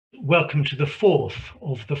Welcome to the fourth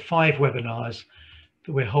of the 5 webinars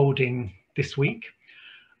that we're holding this week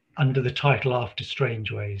under the title After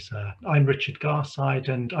Strangeways. I'm Richard Garside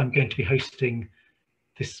and I'm going to be hosting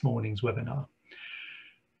this morning's webinar.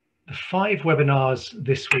 The 5 webinars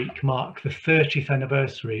this week mark the 30th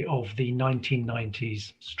anniversary of the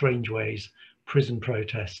 1990s Strangeways prison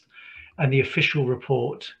protest and the official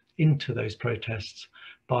report into those protests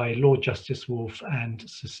by Lord Justice Wolfe and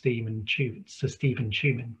Sir Stephen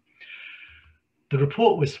Tumin. The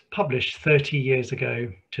report was published 30 years ago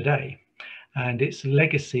today, and its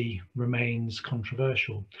legacy remains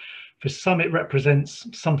controversial. For some, it represents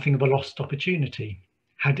something of a lost opportunity.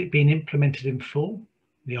 Had it been implemented in full,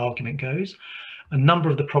 the argument goes, a number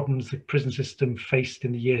of the problems the prison system faced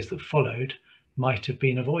in the years that followed might have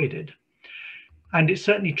been avoided. And it's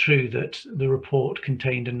certainly true that the report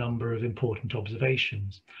contained a number of important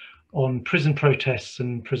observations. On prison protests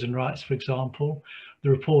and prison riots, for example, the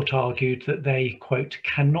report argued that they, quote,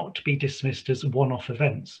 cannot be dismissed as one-off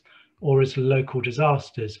events or as local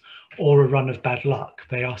disasters or a run of bad luck.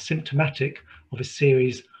 They are symptomatic of a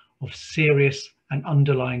series of serious and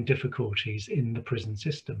underlying difficulties in the prison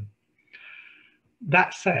system.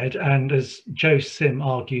 That said, and as Joe Sim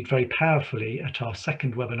argued very powerfully at our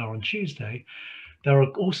second webinar on Tuesday, there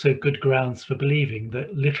are also good grounds for believing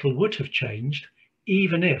that little would have changed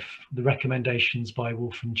even if the recommendations by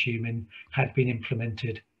Wolfe and Tumin had been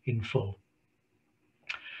implemented in full.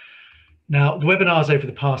 Now, the webinars over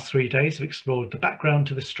the past 3 days have explored the background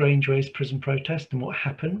to the Strangeways prison protest and what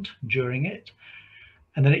happened during it.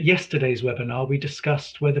 And then at yesterday's webinar, we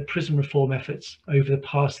discussed whether prison reform efforts over the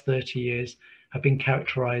past 30 years have been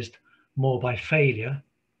characterised more by failure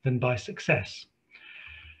than by success.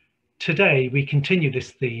 Today, we continue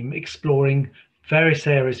this theme, exploring various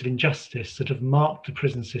areas of injustice that have marked the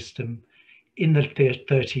prison system in the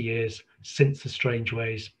 30 years since the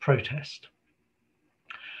Strangeways protest.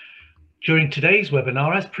 During today's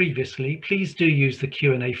webinar, as previously, please do use the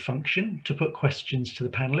Q&A function to put questions to the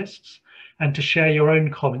panelists and to share your own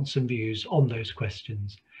comments and views on those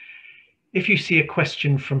questions. If you see a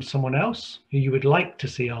question from someone else who you would like to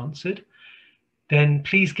see answered, then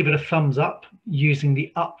please give it a thumbs up using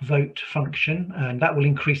the upvote function, and that will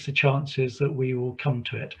increase the chances that we will come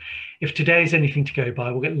to it. If today is anything to go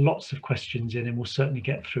by, we'll get lots of questions in and we'll certainly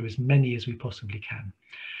get through as many as we possibly can.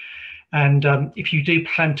 And if you do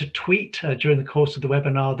plan to tweet during the course of the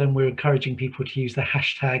webinar, then we're encouraging people to use the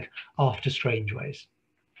hashtag #AfterStrangeways.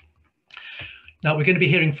 Now, we're going to be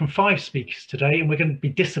hearing from 5 speakers today, and we're going to be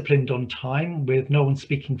disciplined on time with no one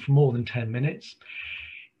speaking for more than 10 minutes.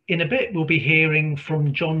 In a bit, we'll be hearing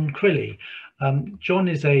from John Crilly. John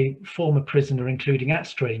is a former prisoner, including at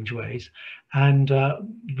Strangeways, and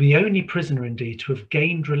the only prisoner indeed to have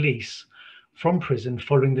gained release from prison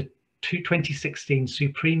following the 2016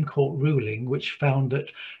 Supreme Court ruling, which found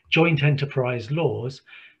that joint enterprise laws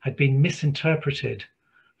had been misinterpreted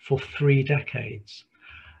for 3 decades.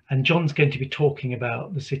 And John's going to be talking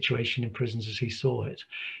about the situation in prisons as he saw it.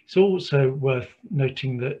 It's also worth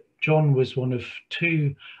noting that John was one of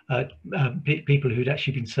 2 people who'd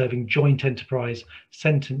actually been serving joint enterprise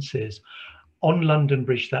sentences on London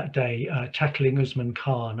Bridge that day, tackling Usman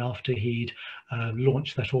Khan after he'd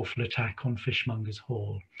launched that awful attack on Fishmongers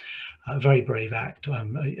Hall. A very brave act.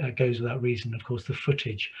 Goes without reason, of course, the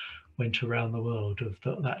footage went around the world of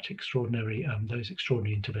those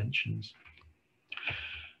extraordinary interventions.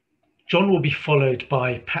 John will be followed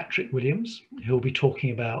by Patrick Williams, who will be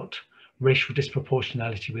talking about racial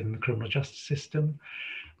disproportionality within the criminal justice system.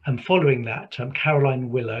 And following that, Caroline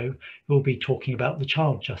Willow, who will be talking about the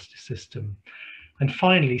child justice system. And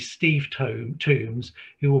finally, Steve Toombs,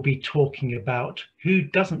 who will be talking about who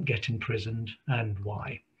doesn't get imprisoned and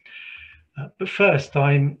why. But first,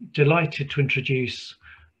 I'm delighted to introduce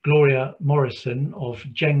Gloria Morrison of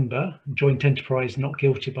JENGBA, Joint Enterprise Not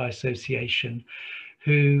Guilty by Association,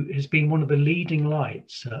 who has been one of the leading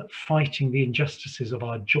lights fighting the injustices of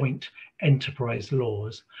our joint enterprise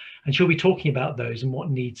laws. And she'll be talking about those and what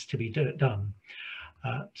needs to be done.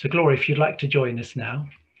 So Gloria, if you'd like to join us now,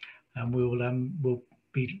 and we'll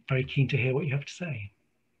be very keen to hear what you have to say.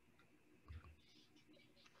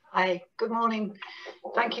 Hi, good morning.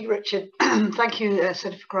 Thank you, Richard. Thank you,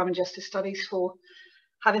 Centre for Crime and Justice Studies, for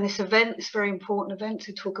having this event, this very important event,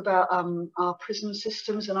 to talk about our prison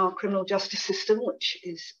systems and our criminal justice system, which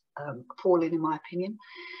is appalling in my opinion.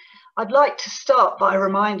 I'd like to start by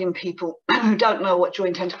reminding people who don't know what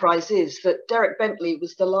joint enterprise is that Derek Bentley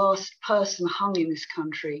was the last person hung in this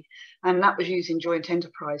country, and that was using joint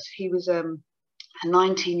enterprise. He was a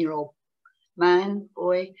 19-year-old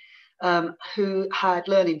boy, who had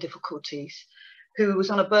learning difficulties. who was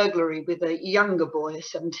on a burglary with a younger boy, a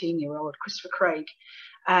 17-year-old, Christopher Craig,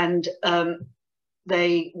 and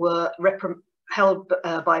they were held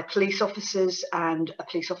by police officers, and a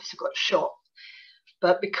police officer got shot.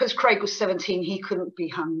 But because Craig was 17, he couldn't be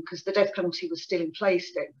hung because the death penalty was still in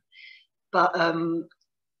place then. But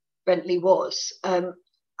Bentley was.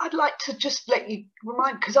 I'd like to just let you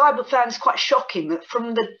remind, because I found this quite shocking, that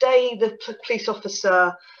from the day the police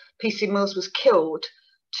officer, PC Mills, was killed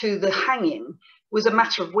to the hanging was a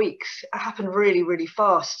matter of weeks. It happened really, really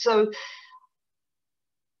fast. So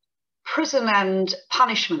prison and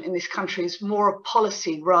punishment in this country is more a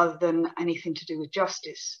policy rather than anything to do with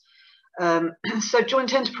justice. So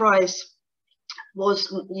joint enterprise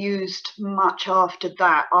wasn't used much after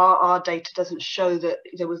that. Our data doesn't show that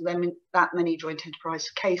there was that many joint enterprise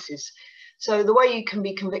cases. So the way you can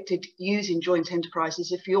be convicted using joint enterprise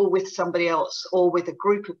is if you're with somebody else or with a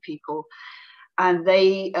group of people, and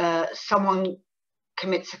someone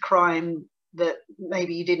commits a crime that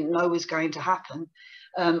maybe you didn't know was going to happen.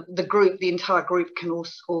 The entire group can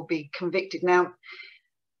all be convicted. Now,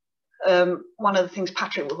 one of the things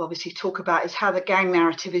Patrick will obviously talk about is how the gang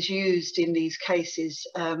narrative is used in these cases.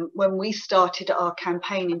 When we started our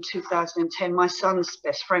campaign in 2010, my son's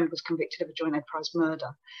best friend was convicted of a joint enterprise murder.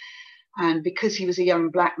 And because he was a young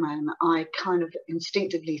black man, I kind of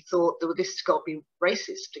instinctively thought that this has got to be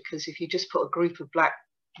racist, because if you just put a group of black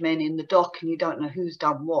men in the dock and you don't know who's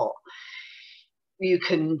done what, you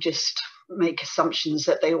can just make assumptions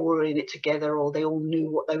that they all were in it together or they all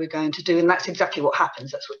knew what they were going to do. And that's exactly what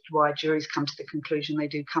happens. That's why juries come to the conclusion they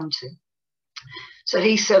do come to. So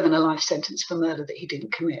he's serving a life sentence for murder that he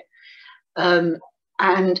didn't commit.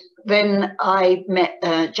 And then I met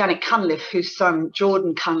Janet Cunliffe, whose son,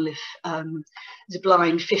 Jordan Cunliffe, is a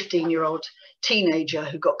blind 15-year-old teenager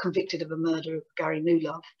who got convicted of a murder of Gary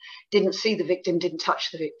Newlove. Didn't see the victim, didn't touch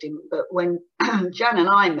the victim. But when Jan and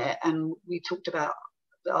I met and we talked about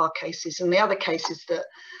our cases and the other cases that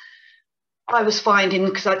I was finding,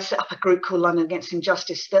 because I'd set up a group called London Against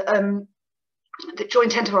Injustice, that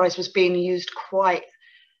joint enterprise was being used quite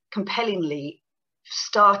compellingly,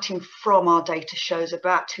 starting from our data shows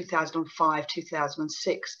about 2005,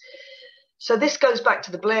 2006. So this goes back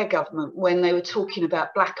to the Blair government when they were talking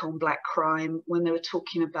about black on black crime, when they were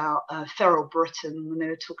talking about feral Britain, when they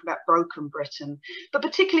were talking about broken Britain, but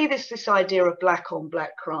particularly this idea of black on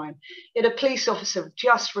black crime. Yet a police officer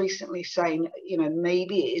just recently saying, you know,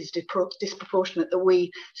 maybe it is disproportionate that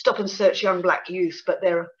we stop and search young black youth, but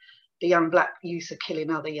the young black youth are killing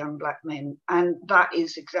other young black men. And that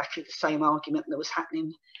is exactly the same argument that was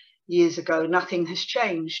happening years ago. Nothing has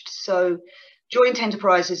changed. So joint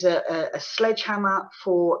enterprise is a sledgehammer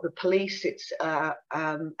for the police. It's a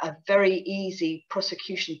very easy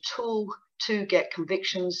prosecution tool to get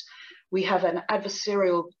convictions. We have an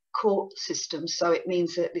adversarial court system, so it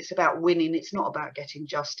means that it's about winning. It's not about getting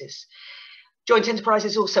justice. Joint enterprise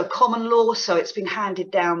is also common law, so it's been handed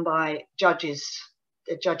down by judges.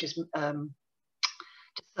 The judges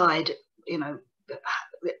decide, you know,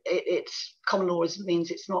 it's common law means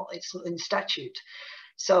it's not in statute.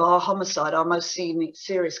 So our homicide, our most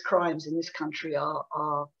serious crimes in this country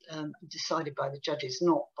are decided by the judges,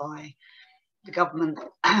 not by the government.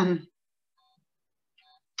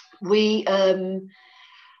 We started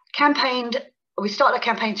a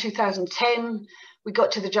campaign in 2010. We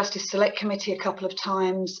got to the Justice Select Committee a couple of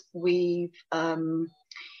times. We've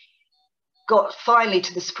got finally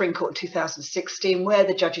to the Supreme Court in 2016, where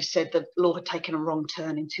the judges said the law had taken a wrong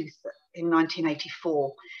turn in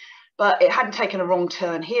 1984. But it hadn't taken a wrong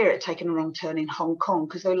turn here, it had taken a wrong turn in Hong Kong,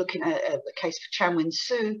 because they were looking at the case of Chan Win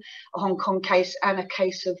Soo, a Hong Kong case, and a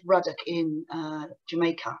case of Ruddock in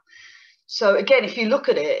Jamaica. So again, if you look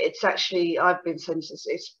at it, it's actually, I've been saying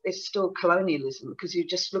it's still colonialism, because you're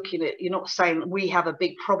just looking at, you're not saying we have a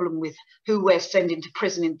big problem with who we're sending to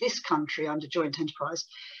prison in this country under joint enterprise.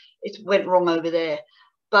 It went wrong over there.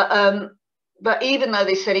 But even though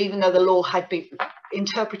they said, even though the law had been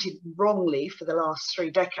interpreted wrongly for the last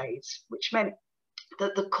 3 decades, which meant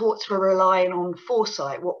that the courts were relying on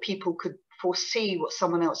foresight, what people could foresee what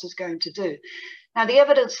someone else is going to do. Now, the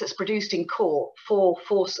evidence that's produced in court for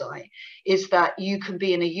foresight is that you can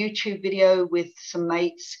be in a YouTube video with some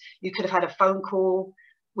mates. You could have had a phone call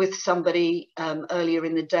with somebody earlier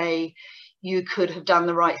in the day. You could have done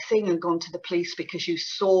the right thing and gone to the police because you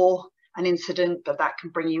saw an incident, but that can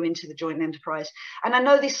bring you into the joint enterprise. And I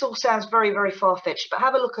know this all sounds very, very far-fetched, but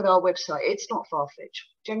have a look at our website. It's not far-fetched.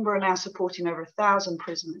 Jenga are now supporting over 1,000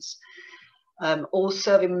 prisoners. or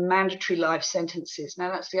serving mandatory life sentences.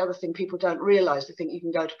 Now, that's the other thing people don't realise. They think you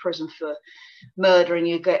can go to prison for murder and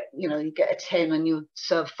you get a 10 and you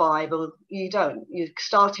serve 5, or you don't. Your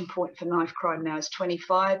starting point for knife crime now is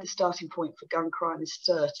 25. The starting point for gun crime is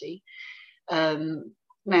 30.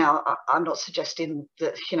 Now, I'm not suggesting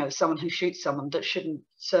that someone who shoots someone that shouldn't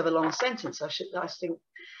serve a long sentence. I think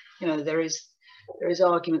there is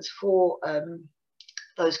arguments for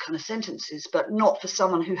those kind of sentences, but not for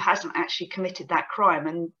someone who hasn't actually committed that crime.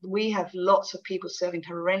 And we have lots of people serving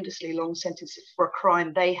horrendously long sentences for a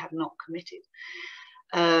crime they have not committed.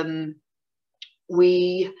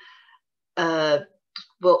 We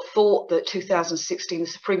thought that 2016, the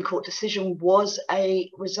Supreme Court decision was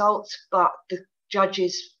a result, but the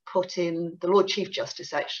judges the Lord Chief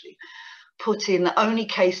Justice actually put in that only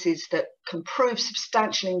cases that can prove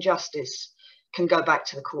substantial injustice can go back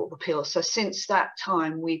to the Court of Appeal. So since that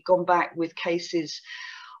time, we've gone back with cases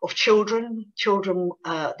of children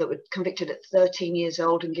that were convicted at 13 years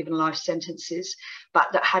old and given life sentences, but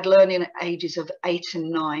that had learning ages of 8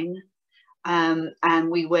 and 9. And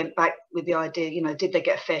we went back with the idea, did they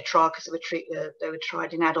get a fair trial, because they were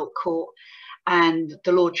tried in adult court. And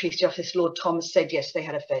the Lord Chief Justice, Lord Thomas, said yes, they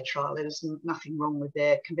had a fair trial. There was nothing wrong with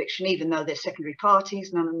their conviction, even though they're secondary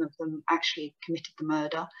parties. None of them actually committed the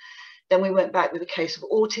murder. Then we went back with a case of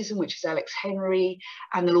autism, which is Alex Henry,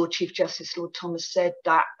 and the Lord Chief Justice, Lord Thomas, said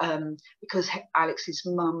that because Alex's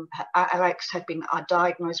mum, Alex had been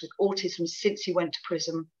diagnosed with autism since he went to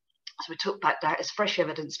prison. So we took back that as fresh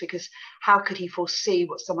evidence, because how could he foresee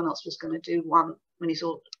what someone else was going to do, one, when he's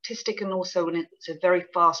autistic, and also when it's a very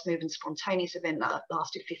fast-moving, spontaneous event that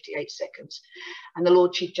lasted 58 seconds. And the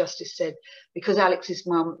Lord Chief Justice said, because Alex's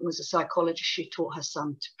mum was a psychologist, she taught her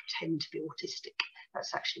son to pretend to be autistic.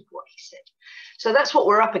 That's actually what he said. So that's what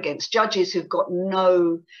we're up against. Judges who've got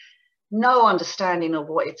no understanding of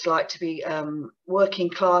what it's like to be working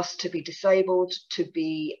class, to be disabled, to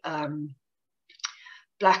be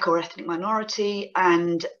Black or ethnic minority.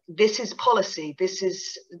 And this is policy. This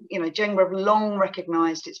is, Jenga have long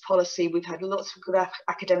recognised its policy. We've had lots of good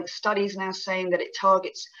academic studies now saying that it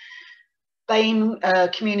targets BAME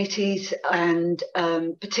communities, and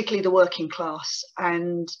particularly the working class.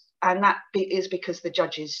 And that is because the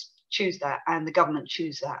judges choose that and the government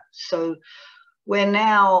choose that. So we're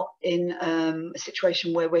now in a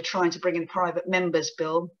situation where we're trying to bring in private members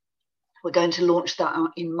bill. We're going to launch that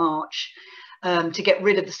in March. To get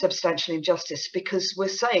rid of the substantial injustice, because we're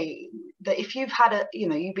saying that if you've had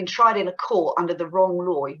you've been tried in a court under the wrong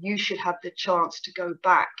law, you should have the chance to go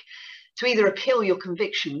back to either appeal your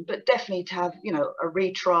conviction, but definitely to have, a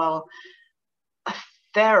retrial, a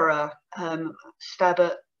fairer stab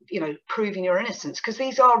at, proving your innocence, because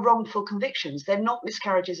these are wrongful convictions. They're not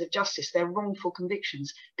miscarriages of justice. They're wrongful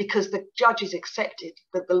convictions because the judges accepted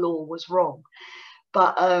that the law was wrong.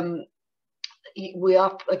 But we're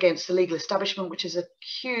up against the legal establishment, which is a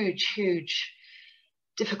huge,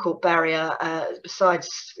 difficult barrier, besides,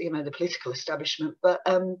 the political establishment. But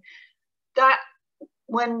that,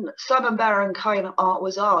 when Simon Baron-Cohen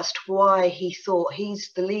was asked why he thought,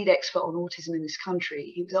 he's the lead expert on autism in this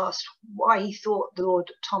country, he was asked why he thought the Lord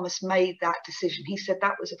Thomas made that decision. He said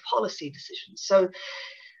that was a policy decision. So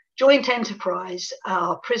joint enterprise,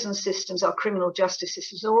 our prison systems, our criminal justice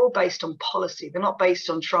systems are all based on policy. They're not based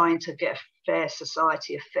on trying to get a fair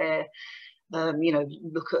society, a fair,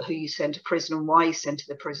 look at who you send to prison and why you send to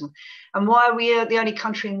the prison. And why we are the only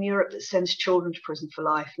country in Europe that sends children to prison for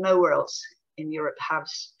life. Nowhere else in Europe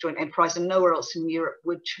has joint enterprise, and nowhere else in Europe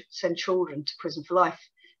would send children to prison for life.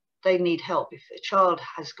 They need help. If a child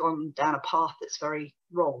has gone down a path that's very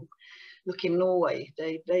wrong, look in Norway,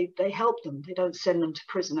 they help them. They don't send them to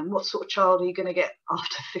prison. And what sort of child are you going to get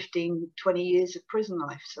after 15, 20 years of prison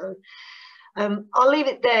life? So I'll leave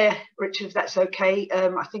it there, Richard, if that's okay.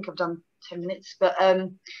 I think I've done 10 minutes, but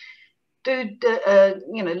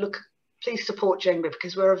please support Jenga,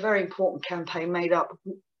 because we're a very important campaign made up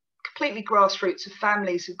completely grassroots of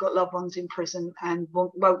families who've got loved ones in prison and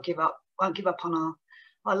won't give up on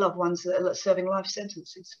our loved ones that are serving life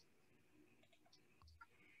sentences.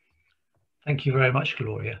 Thank you very much,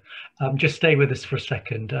 Gloria. Just stay with us for a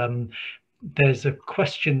second. There's a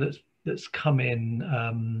question that's come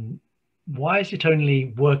in. Why is it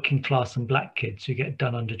only working class and Black kids who get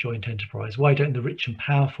done under joint enterprise? Why don't the rich and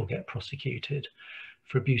powerful get prosecuted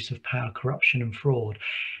for abuse of power, corruption and fraud?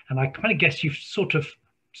 And I kind of guess you've sort of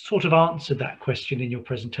answered that question in your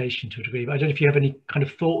presentation to a degree, but I don't know if you have any kind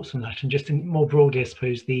of thoughts on that. And just more broadly, I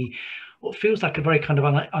suppose, what feels like a very kind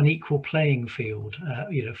of unequal playing field,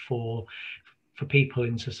 for for people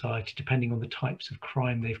in society, depending on the types of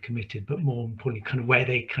crime they've committed, but more importantly, kind of where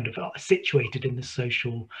they kind of are situated in the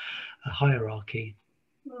social hierarchy.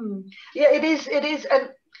 Yeah, it is. It is, and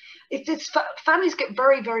families get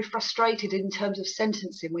very, very frustrated in terms of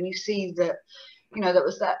sentencing when you see that, you know, there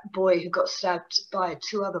was that boy who got stabbed by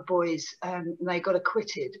 2 other boys and they got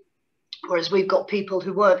acquitted, whereas we've got people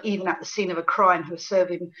who weren't even at the scene of a crime who are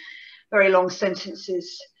serving very long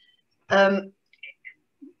sentences.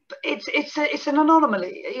 It's an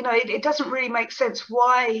anomaly. You know, it doesn't really make sense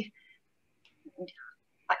why.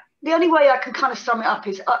 The only way I can kind of sum it up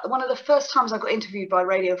is one of the first times I got interviewed by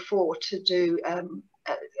Radio 4 to do, I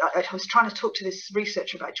was trying to talk to this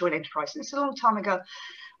researcher about joint enterprise, and it's a long time ago,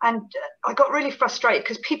 and I got really frustrated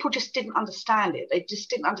because people just didn't understand it. They just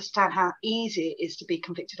didn't understand how easy it is to be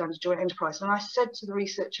convicted under joint enterprise. And I said to the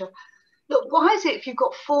researcher, look, why is it if you've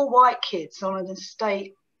got 4 white kids on an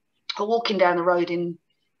estate or walking down the road in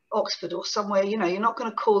Oxford or somewhere, you know, you're not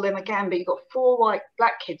going to call them a gang, but you've got 4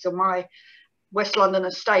 black kids on my West London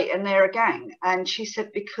estate and they're a gang? And she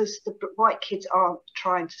said, because the white kids aren't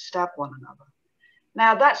trying to stab one another.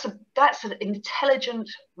 Now that's an intelligent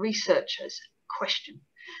researcher's question,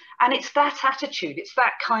 and it's that attitude, it's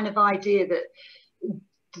that kind of idea that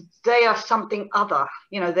they are something other.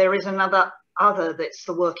 You know, there is another other that's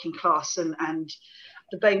the working class and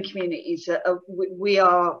the BAME communities. We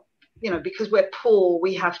are, you know, because we're poor,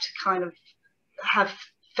 we have to kind of have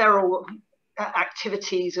feral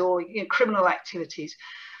activities or, you know, criminal activities,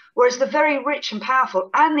 whereas the very rich and powerful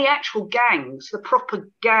and the actual gangs, the proper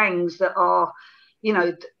gangs that are, you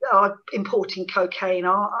know, are importing cocaine,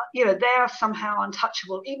 are, you know, they are somehow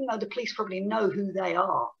untouchable, even though the police probably know who they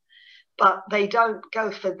are, but they don't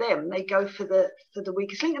go for them, they go for the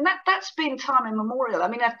weakest link. And that's been time immemorial. I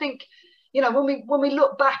mean, I think, you know, when we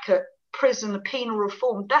look back at prison and penal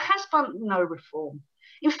reform, there has been no reform.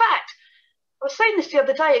 In fact, I was saying this the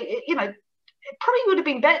other day, you know, it probably would have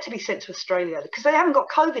been better to be sent to Australia because they haven't got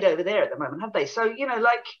COVID over there at the moment, have they? So, you know,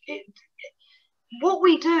 like what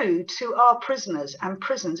we do to our prisoners and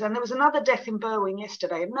prisons, and there was another death in Berwyn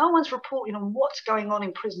yesterday, and no one's reporting on what's going on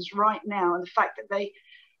in prisons right now and the fact that they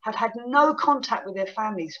have had no contact with their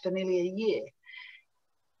families for nearly a year.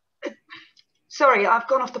 Sorry, I've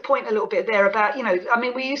gone off the point a little bit there about, you know, I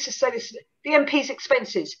mean, we used to say this, the MP's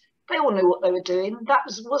expenses, they all knew what they were doing.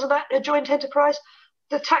 Wasn't that a joint enterprise?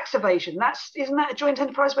 The tax evasion, isn't that a joint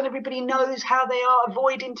enterprise when everybody knows how they are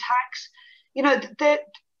avoiding tax? You know,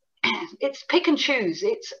 it's pick and choose.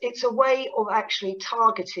 It's a way of actually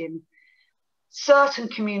targeting certain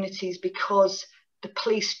communities because the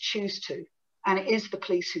police choose to, and it is the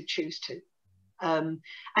police who choose to, and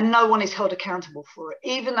no one is held accountable for it.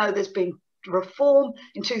 Even though there's been reform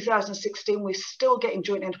in 2016, we're still getting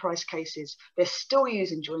joint enterprise cases. They're still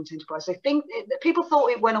using joint enterprise. They think people thought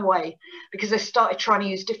it went away because they started trying to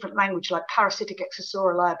use different language like parasitic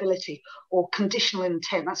accessorial liability or conditional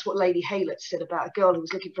intent. That's what Lady Haylett said about a girl who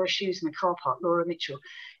was looking for her shoes in a car park, Laura Mitchell.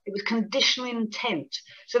 It was conditional intent.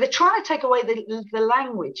 So they're trying to take away the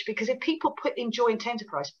language, because if people put in joint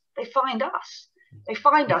enterprise, they find us. They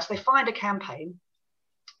find us. They find a campaign.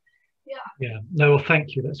 Yeah, no, well,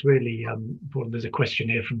 thank you. That's really important. There's a question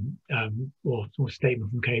here from, or a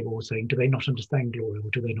statement from Cable saying, do they not understand Gloria, or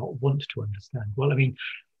do they not want to understand? Well, I mean,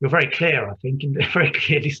 you're very clear, I think, and very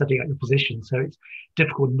clearly setting out your position. So it's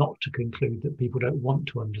difficult not to conclude that people don't want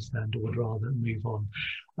to understand or would rather move on.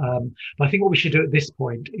 But I think what we should do at this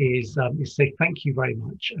point is say thank you very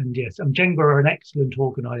much. And yes, Jenga are an excellent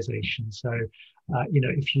organisation. So, you know,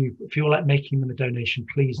 if you feel like making them a donation,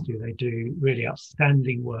 please do. They do really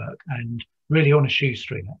outstanding work and really on a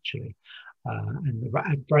shoestring, actually. And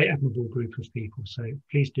a very admirable group of people. So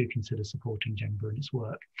please do consider supporting Jenga and its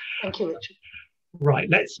work. Thank you, Richard. Right,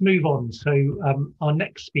 let's move on. So our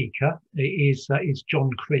next speaker is John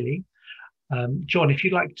Crilly. John, if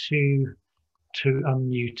you'd like to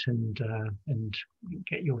unmute and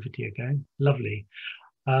get your video going, lovely.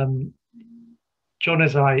 John,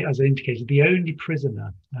 as I indicated, the only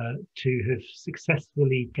prisoner to have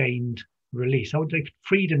successfully gained release. I would say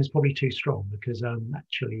freedom is probably too strong, because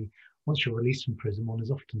actually, once you're released from prison, one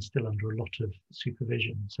is often still under a lot of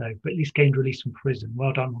supervision. So, but at least gained release from prison.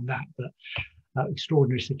 Well done on that. But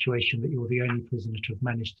extraordinary situation that you're the only prisoner to have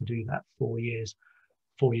managed to do that 4 years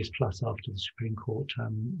plus after the Supreme Court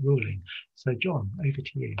ruling. So, John, over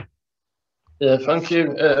to you. Yeah, thank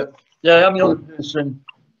you. Yeah, I'm the only person,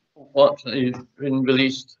 unfortunately, been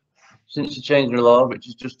released since the change in the law, which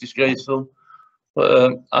is just disgraceful.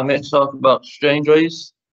 But I'm here to talk about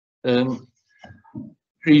Strangeways,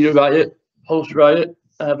 pre-riot, post-riot.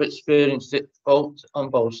 I've experienced it both on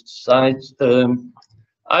both sides.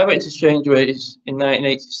 I went to Strangeways in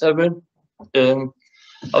 1987 I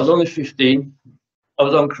was only 15. I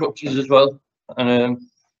was on crutches as well, and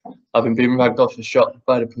having been ragged off the shop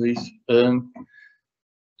by the police.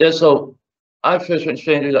 Yeah, so I first went to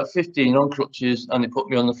Strangeways at 15 on crutches, and they put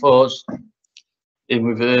me on the force in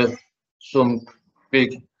with some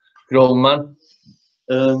big grown man.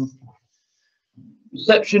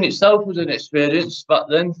 Reception itself was an experience back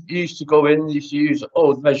then. You used to go in, you used to use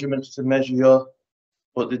old measurements to measure your,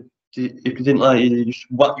 but if you didn't like it, they just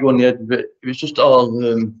whack you on the head with it. It was just all.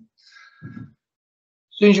 As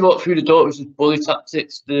soon as you walked through the door, it was just bully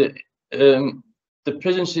tactics. The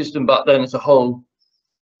prison system back then as a whole,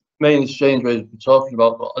 mainly Strangeways we're talking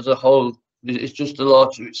about, but as a whole, it's just a law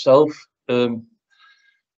to itself.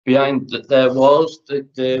 Behind their walls,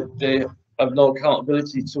 they have no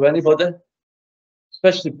accountability to anybody,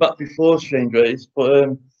 especially back before Strangeways.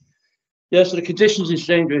 But yeah, so the conditions in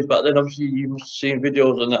Strangeways back then, obviously you must have seen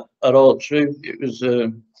videos and that are all true. It was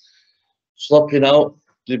slopping out.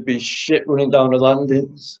 There'd be shit running down the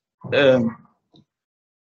landings. No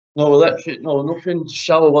electric, no nothing.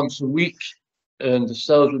 Shower once a week, and the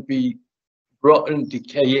cells would be rotten,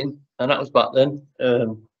 decaying, and that was back then.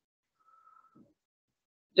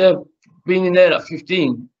 Yeah, being in there at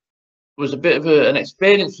 15 was a bit of an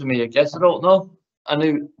experience for me, I guess. I don't know.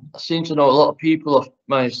 I seem to know a lot of people off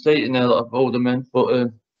my estate in there, a lot of older men, but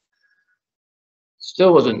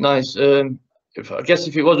still wasn't nice. I guess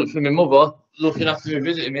if it wasn't for my mother looking after me,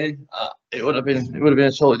 visiting me, it would have been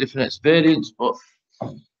a totally different experience. But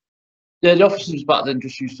yeah, the officers back then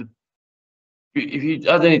just used to. If you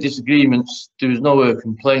had any disagreements, there was no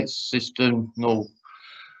complaints system, no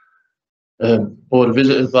board of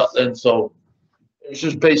visitors back then, so it's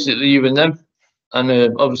just basically you and them, and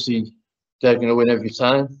obviously they're going to win every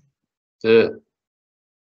time. Yeah,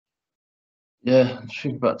 I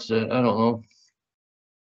think back to, I don't know.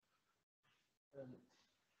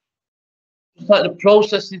 Just like the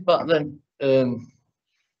processes back then,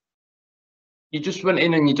 you just went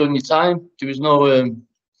in and you done your time. There was no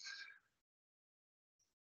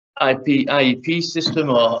IEP system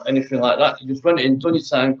or anything like that. You just went in, done your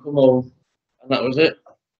time, come home, and that was it.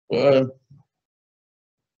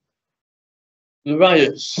 The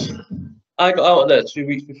riots, I got out of there 2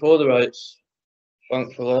 weeks before the riots,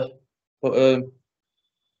 thankfully, but it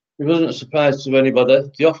wasn't a surprise to anybody.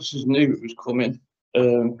 The officers knew it was coming.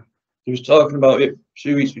 They was talking about it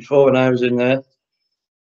 2 weeks before when I was in there.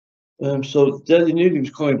 So they knew it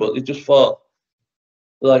was coming, but they just thought,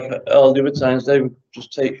 like all the other times, they would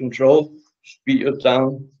just take control, just beat us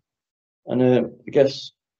down, and I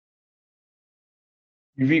guess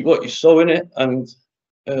you reap what you sow in it. And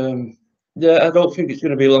yeah, I don't think it's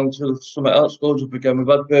going to be long till something else goes up again. We've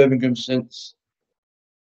had Birmingham since.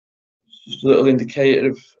 It's just a little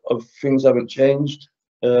indicator of things haven't changed.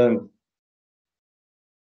 I don't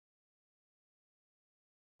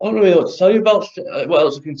really know what to tell you about. What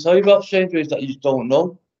else I can tell you about Strangeways that you just don't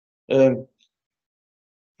know.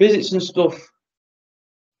 Visits and stuff.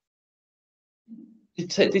 They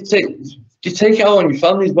take it out on your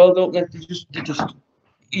family as well, don't they? They're just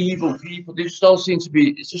evil people. They just all seem to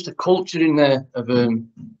be. It's just a culture in there of.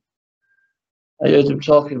 I heard them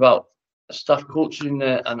talking about a staff culture in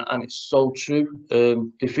there, and it's so true.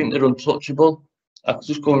 They think they're untouchable. I'm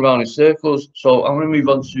just going around in circles. So I'm going to move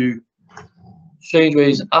on to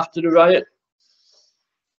Strangeways after the riot.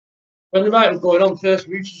 When the riot was going on, first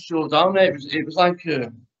we used to slow down there. It was like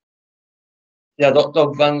yeah, hot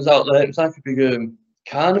dog vans out there. It was like a big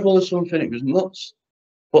carnival or something. It was nuts.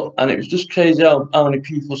 And it was just crazy how many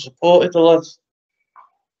people supported the lads.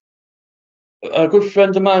 A good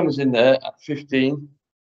friend of mine was in there at 15.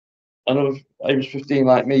 I know he was 15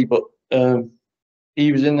 like me, but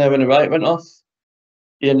he was in there when the riot went off.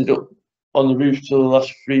 He ended up on the roof till the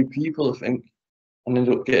last 3 people, I think, and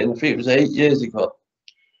ended up getting, I think it was 8 years he got.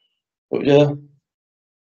 But yeah,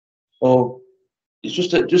 so it's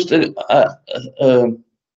just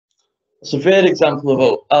it's a fair example of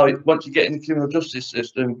how once you get in the criminal justice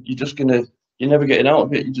system, you're never getting out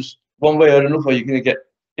of it. You just, one way or another, you're going to get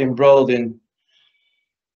embroiled in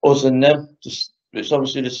us and them. It's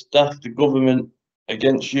obviously the staff, the government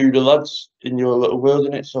against you, the lads in your little world,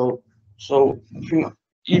 in it. So I think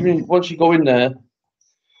even once you go in there,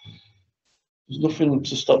 there's nothing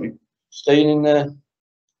to stop you staying in there.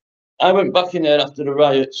 I went back in there after the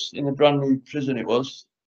riots in a brand new prison. It was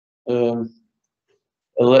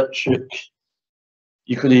electric.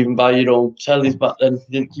 You could even buy your own tellies back then. You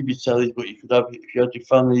didn't keep your tellies, but you could have, if you had your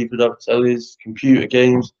family, you could have tellies, computer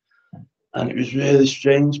games, and it was really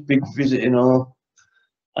strange. Big visiting hall,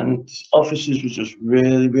 and officers were just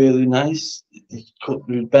really, really nice. They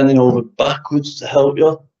were bending over backwards to help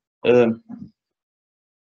you.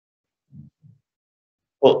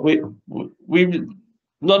 But we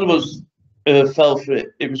none of us fell for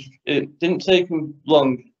it. It didn't take them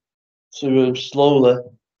long to slowly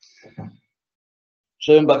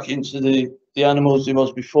turn back into the animals he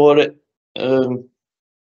was before it.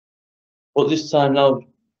 But this time now,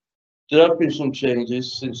 there have been some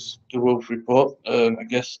changes since the Wolf report. I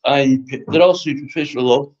guess IEP, they're all superficial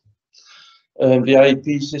though. The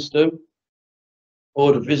IEP system,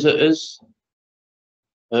 or the visitors.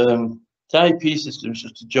 The IEP system is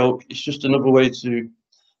just a joke. It's just another way to,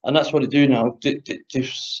 and that's what they do now.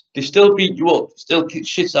 They still beat you up, still kick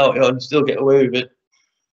shit out of you, and still get away with it.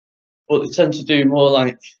 But they tend to do more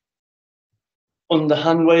like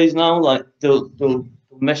underhand ways now. Like they'll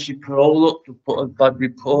mess your parole up, they'll put a bad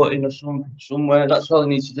report in or somewhere. That's all they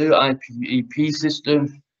need to do. IEP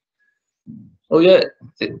system. Oh yeah,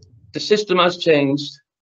 the system has changed.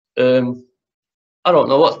 I don't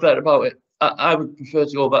know what's better about it. I would prefer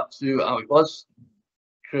to go back to how it was.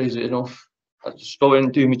 Crazy enough. I'd just go in,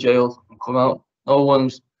 do my jail, and come out. No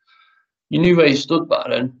one's. You knew where you stood back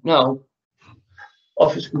then. Now,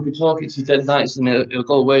 officer could be talking to you dead nights, and he'll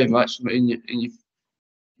go away and write something in your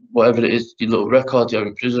whatever it is, your little record you have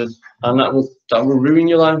in prison, and that will ruin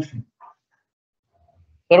your life.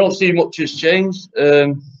 I don't see much has changed.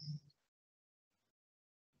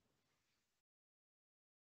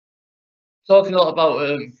 Talking a lot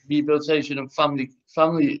about rehabilitation and family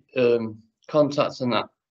contacts and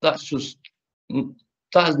that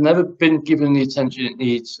has never been given the attention it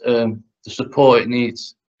needs, the support it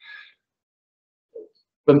needs.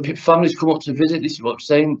 When families come up to visit, this is what I'm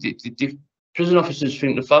saying, the prison officers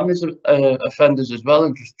think the families are offenders as well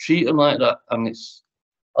and just treat them like that, and it's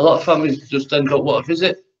a lot of families just end up want to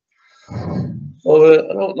visit. So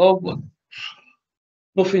I don't know, but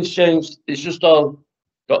nothing's changed. It's just all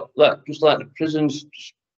got just like the prisons,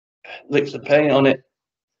 just licks of paint on it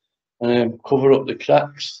and cover up the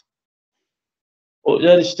cracks. But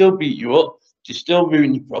yeah, they still beat you up. They still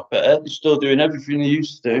ruin your property. They're still doing everything they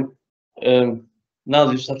used to do. Now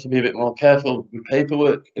they just have to be a bit more careful with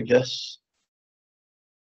paperwork, I guess.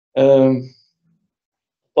 Don't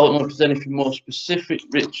know if there's anything more specific,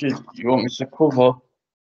 Richard, you want me to cover.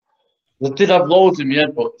 I did have loads in my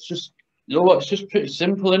head, but it's just, you know what, it's just pretty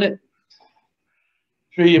simple, isn't it?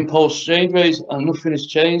 Pre and post Strangeways, and nothing has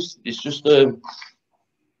changed. It's just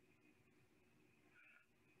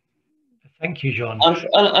Thank you, John.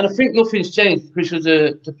 And I think nothing's changed because of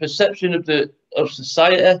the perception of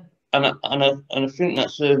society, and I think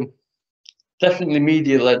that's definitely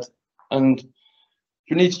media led. And if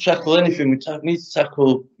we need to tackle anything, we need to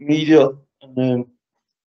tackle media and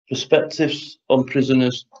perspectives on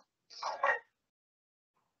prisoners.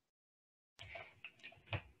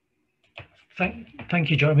 Thank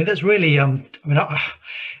you, John. I mean, that's really,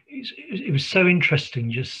 it was so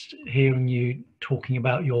interesting just hearing you talking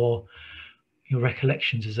about your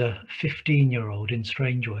recollections as a 15-year-old in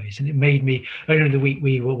Strangeways, and it made me. Earlier in the week,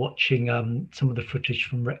 we were watching some of the footage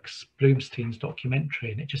from Rex Bloomstein's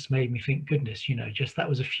documentary, and it just made me think, goodness, you know, just that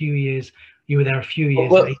was a few years. You were there a few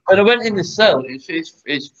years later. When I went in the cell,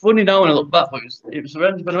 it's funny now when I look back, but it was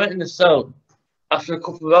horrendous. When I went in the cell, after a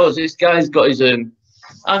couple of hours, this guy's got his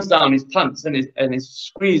hands down his pants and he's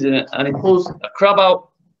squeezing it, and he pulls a crab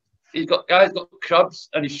out. Guy's got crabs,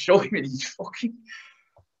 and he's showing me these fucking.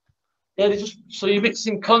 Yeah, they just, so you're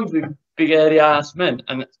mixing cons with big hairy ass men,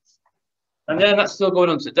 and then that's still going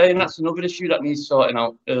on today, and that's another issue that needs sorting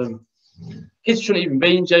out. Kids shouldn't even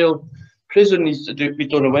be in jail. Prison needs to be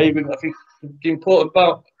done away with. I think the important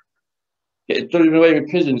about getting done away with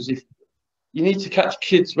prisons is you need to catch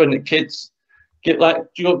kids when they're kids. Get like, do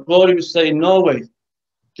you know what Glory was saying? Norway,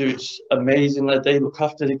 dude, it's amazing that they look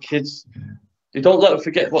after the kids. They don't let them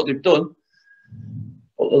forget what they've done,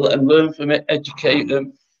 but they let them learn from it, educate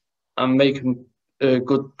them, and make them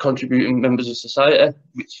good contributing members of society,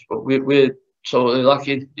 which is what we're totally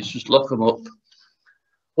lacking. It's just lock them up.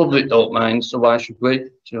 Public don't mind, so why should we? Do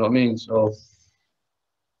you know what I mean? So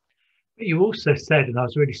you also said, and I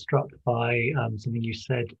was really struck by something you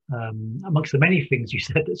said, amongst the many things you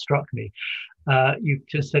said that struck me. You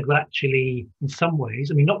just said, well, actually, in some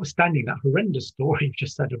ways, I mean, notwithstanding that horrendous story you've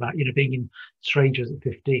just said about, you know, being in Strangers at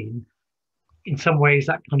 15, in some ways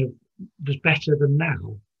that kind of was better than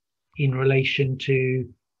now, in relation to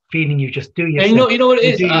feeling you just do yourself. You know what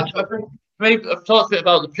it is. I've talked a bit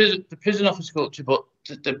about the prison office culture, but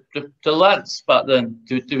the lads back then,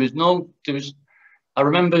 there was. I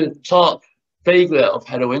remember talk vaguely of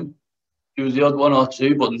heroin. There was the odd one or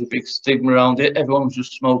two, but there's a big stigma around it. Everyone was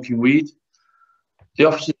just smoking weed. The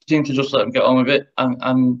officers seemed to just let them get on with it,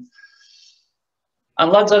 and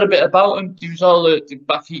lads had a bit about them. They was all to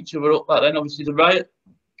back each other up back then. Obviously, the riot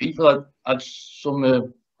people had had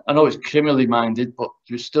some, I know it's criminally minded, but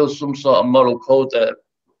there's still some sort of moral code there.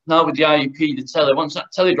 Now with the IUP, the telly, once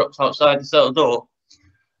that telly drops outside the cell door,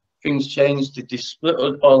 things changed. They split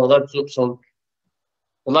all the lads up. So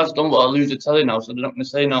the lads don't want to lose the telly now, so they're not going to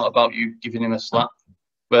say now about you giving him a slap.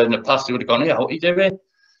 Where in the past they would have gone, yeah, what are you doing?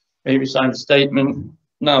 Maybe signed a statement.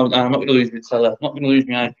 No, I'm not going to lose my telly. I'm not going to lose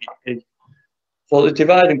my IPP. So the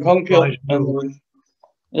divide and conquer.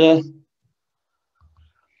 Yeah.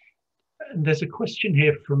 There's a question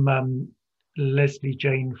here from Leslie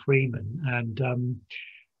Jane Freeman, and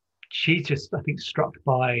she's just, I think, struck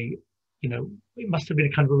by, you know, it must have been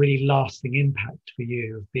a kind of a really lasting impact for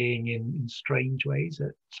you of being in Strangeways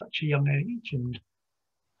at such a young age. And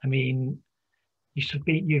I mean, you should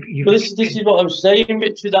be, you've well, this is what I'm saying,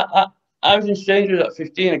 Richard. I was in Strangeways at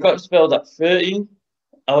 15. I got expelled at 13.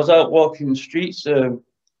 I was out walking the streets.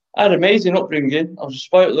 I had an amazing upbringing. I was a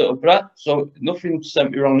spoiled little brat, so nothing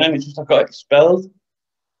sent me wrong then. It's just I got expelled.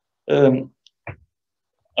 I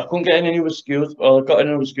couldn't get in any other schools. Well, I got in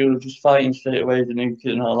another school, just fighting straight away, the new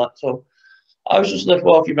kid and all that. So I was just left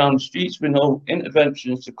walking around the streets with no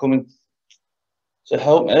interventions to come and to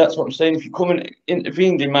help me. That's what I'm saying. If you come and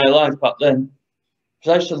intervened in my life back then,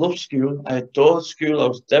 because I used to love school, I adored school. I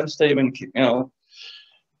was devastated when you kicked me out.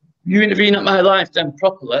 You intervene at my life then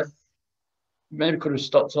properly, maybe could have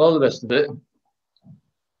stopped all the rest of it.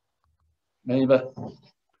 Maybe.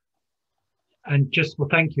 And just, well,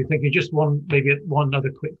 thank you. Thank you. Just maybe one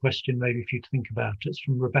other quick question, maybe for you to think about. It's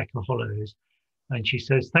from Rebecca Hollows. And she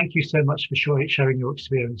says, thank you so much for sharing your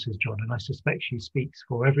experiences, John. And I suspect she speaks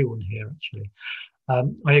for everyone here, actually.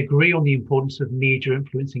 I agree on the importance of media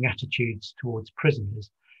influencing attitudes towards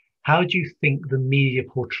prisoners. How do you think the media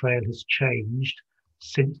portrayal has changed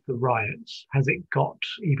since the riots? Has it got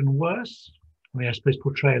even worse? I mean, I suppose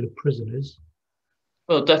portrayal of prisoners.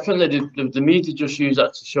 Well, definitely the media just use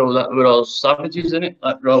that to show that we're all savages, in it,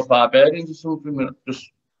 like we're all barbarians or something. We're just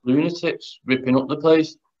lunatics ripping up the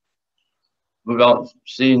place without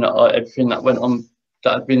seeing that, like, everything that went on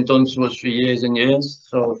that had been done to us for years and years.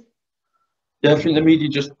 So yeah, I think the media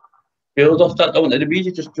just build off that, don't they? The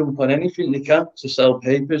media just jump on anything they can to sell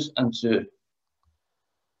papers and to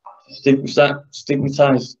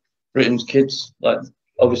stigmatise Britain's kids. Like,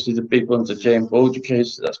 obviously the big ones, the James Bolger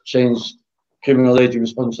case, that's changed criminal age of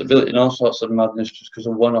responsibility and all sorts of madness just because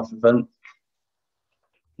of one-off event.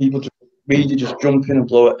 Media just jump in and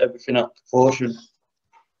blow everything out of proportion.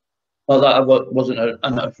 Not that it wasn't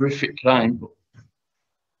a horrific crime, but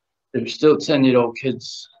there were still 10-year-old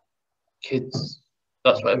kids.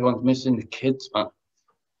 That's what everyone's missing, the kids, man.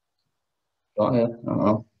 I don't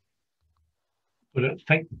know. Well,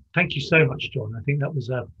 thank you so much, John. I think that was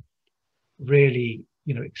a really,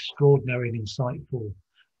 extraordinary and insightful.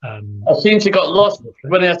 I seem to got lost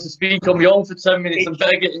when I had to speak on my own for 10 minutes and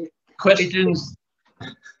better getting questions.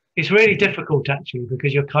 It's really difficult, actually,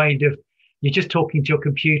 because you're just talking to your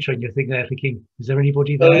computer and you're thinking, is there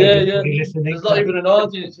anybody there? Anybody listening? There's not even an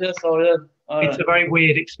audience, yeah, so yeah. It's a very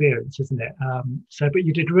weird experience, isn't it? But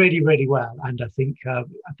you did really, really well, and I think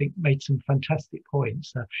made some fantastic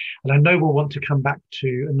points. And I know we'll want to come back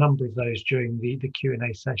to a number of those during the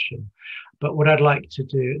Q&A session. But what I'd like to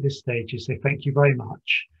do at this stage is say thank you very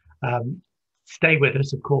much. Stay with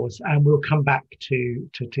us, of course, and we'll come back to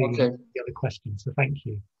the other questions. So thank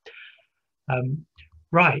you.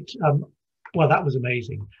 Well, that was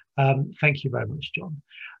amazing. Thank you very much, John.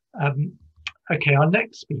 Okay, our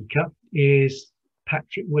next speaker is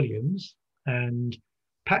Patrick Williams, and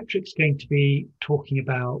Patrick's going to be talking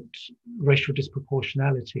about racial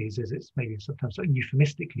disproportionalities, as it's maybe sometimes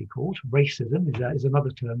euphemistically called. Racism is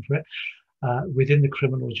another term for it, within the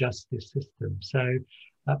criminal justice system. So,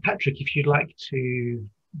 Patrick, if you'd like to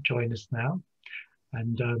join us now,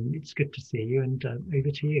 and it's good to see you, and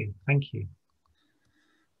over to you. Thank you.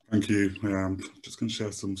 Thank you. I'm just going to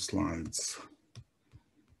share some slides.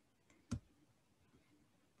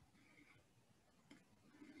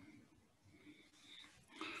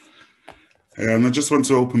 I just want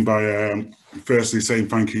to open by firstly saying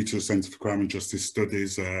thank you to the Centre for Crime and Justice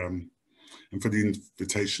Studies and for the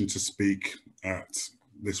invitation to speak at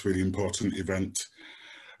this really important event.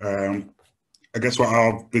 I guess what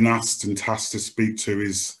I've been asked and tasked to speak to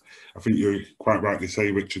is, I think you quite rightly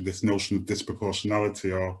say, Richard, this notion of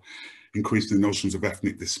disproportionality, or increasing the notions of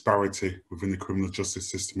ethnic disparity within the criminal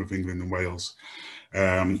justice system of England and Wales.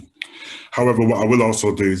 However, what I will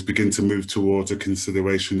also do is begin to move towards a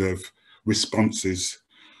consideration of responses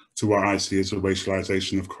to what I see as a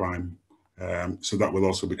racialisation of crime. So that will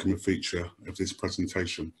also become a feature of this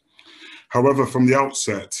presentation. However, from the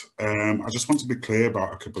outset, I just want to be clear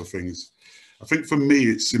about a couple of things. I think for me,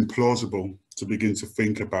 it's implausible to begin to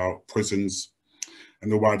think about prisons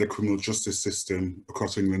and the wider criminal justice system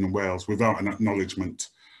across England and Wales without an acknowledgement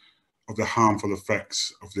of the harmful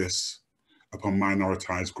effects of this upon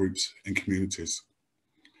minoritised groups and communities.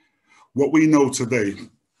 What we know today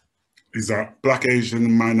is that Black, Asian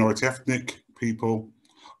and minority ethnic people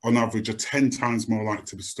on average are 10 times more likely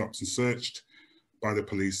to be stopped and searched by the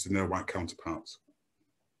police than their white counterparts.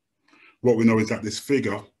 What we know is that this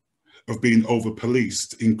figure of being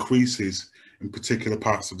over-policed increases in particular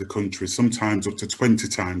parts of the country, sometimes up to 20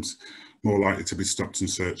 times more likely to be stopped and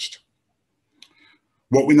searched.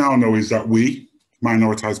 What we now know is that we,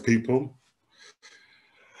 minoritised people,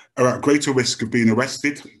 are at greater risk of being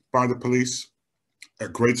arrested by the police,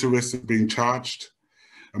 at greater risk of being charged,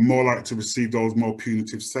 and more likely to receive those more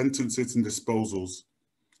punitive sentences and disposals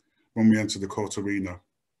when we enter the court arena.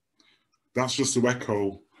 That's just to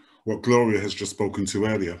echo what Gloria has just spoken to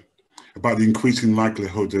earlier, about the increasing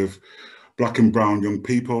likelihood of Black and brown young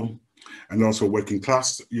people and also working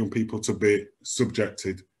class young people to be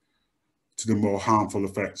subjected to the more harmful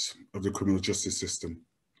effects of the criminal justice system.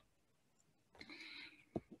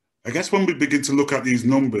 I guess when we begin to look at these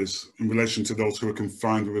numbers in relation to those who are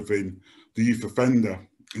confined within the youth offender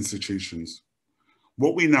institutions,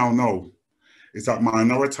 what we now know is that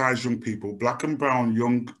minoritised young people, Black and brown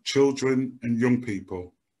young children and young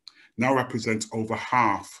people, now represent over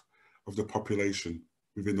half of the population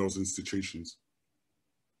within those institutions.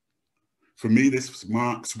 For me, this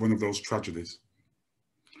marks one of those tragedies.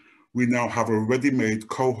 We now have a ready-made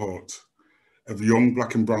cohort of young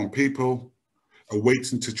Black and brown people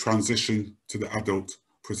awaiting to transition to the adult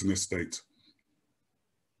prison estate.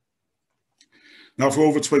 Now, for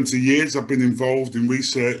over 20 years, I've been involved in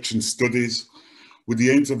research and studies with the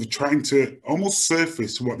aims of trying to almost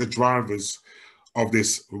surface what the drivers of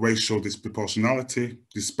this racial disproportionality,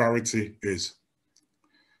 disparity is.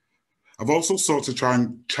 I've also sought to try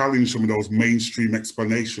and challenge some of those mainstream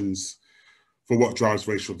explanations for what drives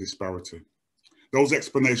racial disparity. Those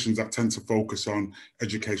explanations that tend to focus on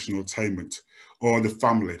educational attainment or the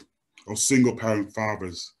family or single parent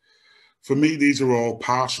fathers. For me, these are all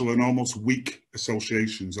partial and almost weak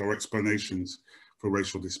associations or explanations for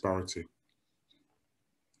racial disparity.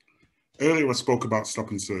 Earlier, I spoke about stop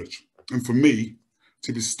and search. And for me,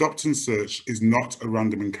 to be stopped and searched is not a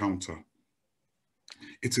random encounter.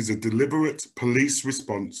 It is a deliberate police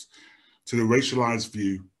response to the racialized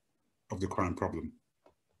view of the crime problem.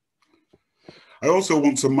 I also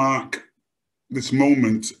want to mark this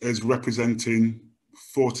moment as representing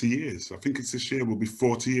 40 years. I think it's this year will be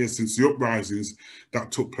 40 years since the uprisings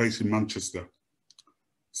that took place in Manchester,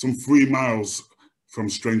 some 3 miles from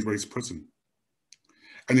Strangeways prison.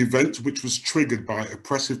 An event which was triggered by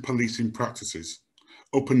oppressive policing practices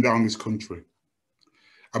up and down this country.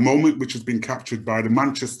 A moment which has been captured by the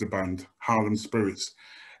Manchester band, Harlem Spirits,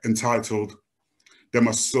 entitled, "Them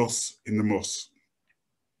a Sus in the Muss."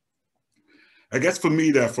 I guess for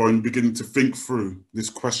me, therefore, in beginning to think through this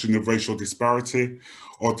question of racial disparity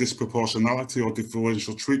or disproportionality or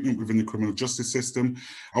differential treatment within the criminal justice system,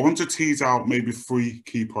 I want to tease out maybe 3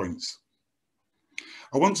 key points.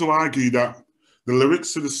 I want to argue that the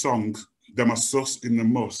lyrics to the song, "Them a Sus in the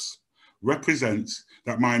Muss," represents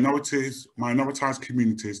that minoritized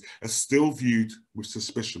communities are still viewed with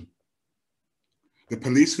suspicion. The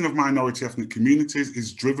policing of minority ethnic communities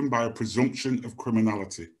is driven by a presumption of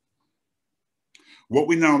criminality. What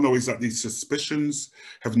we now know is that these suspicions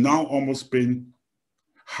have now almost been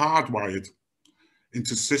hardwired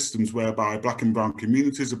into systems whereby Black and brown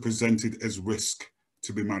communities are presented as risk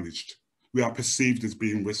to be managed. We are perceived as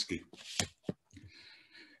being risky.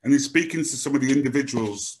 And in speaking to some of the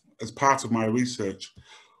individuals as part of my research,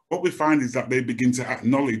 what we find is that they begin to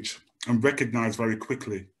acknowledge and recognize very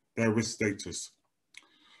quickly their risk status.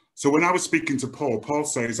 So when I was speaking to Paul, Paul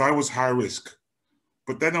says, I was high risk,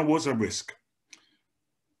 but then I was a risk.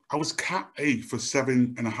 I was Cat A for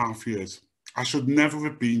 7.5 years. I should never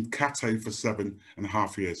have been Cat A for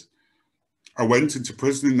 7.5 years. I went into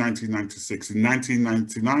prison in 1996. In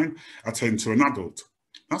 1999, I turned to an adult.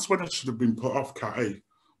 That's when I should have been put off Cat A,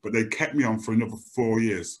 but they kept me on for another 4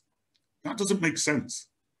 years. That doesn't make sense.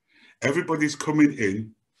 Everybody's coming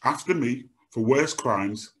in after me for worse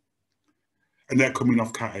crimes, and they're coming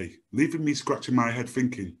off Cat A, leaving me scratching my head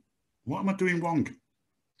thinking, what am I doing wrong?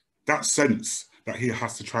 That sense that he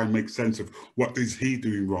has to try and make sense of what is he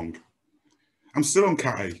doing wrong. I'm still on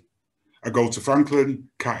Cat A. I go to Franklin,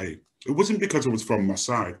 Cat A. It wasn't because I was from my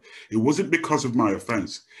side. It wasn't because of my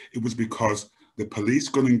offence. It was because the police,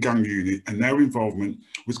 gun and gang unit and their involvement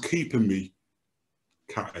was keeping me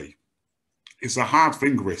Cat A. It's a hard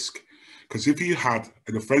thing, risk, Because if you had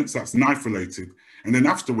an offence that's knife related and then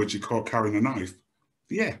afterwards you're caught carrying a knife,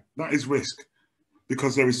 yeah, that is risk,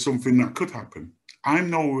 because there is something that could happen. I'm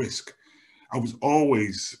no risk. I was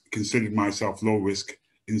always considered myself low risk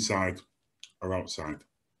inside or outside.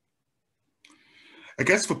 I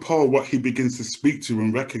guess for Paul, what he begins to speak to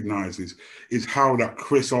and recognises is how that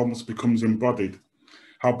Chris almost becomes embodied,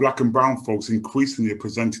 how black and brown folks increasingly are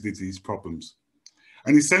presented with these problems.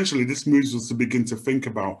 And essentially, this moves us to begin to think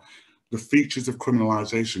about the features of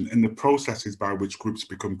criminalisation and the processes by which groups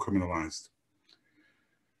become criminalised.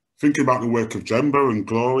 Thinking about the work of Jemba and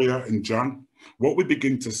Gloria and Jan, what we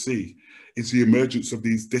begin to see is the emergence of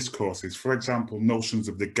these discourses, for example, notions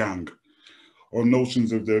of the gang or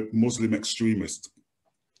notions of the Muslim extremist,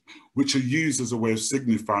 which are used as a way of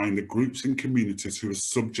signifying the groups and communities who are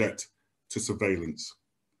subject to surveillance.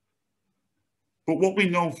 But what we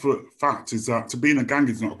know for a fact is that to be in a gang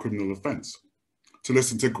is not a criminal offence. To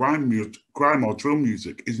listen to grime or drill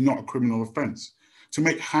music is not a criminal offence. To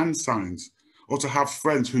make hand signs or to have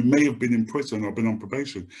friends who may have been in prison or been on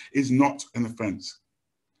probation is not an offence.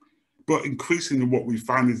 But increasingly what we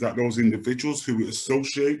find is that those individuals who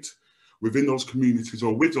associate within those communities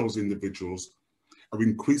or with those individuals are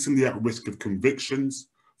increasingly at risk of convictions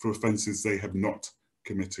for offences they have not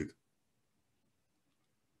committed.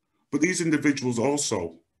 But these individuals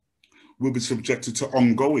also will be subjected to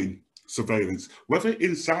ongoing surveillance, whether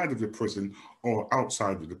inside of the prison or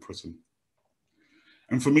outside of the prison.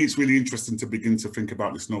 And for me, it's really interesting to begin to think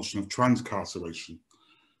about this notion of transcarceration,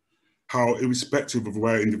 how irrespective of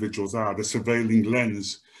where individuals are, the surveilling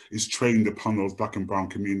lens is trained upon those black and brown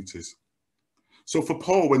communities. So for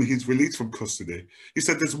Paul, when he's released from custody, he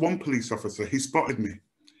said there's one police officer, he spotted me.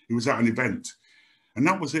 He was at an event. And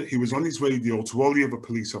that was it. He was on his radio to all the other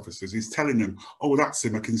police officers. He's telling them, oh, that's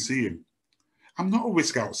him, I can see him. I'm not a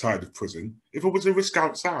risk outside of prison. If I was a risk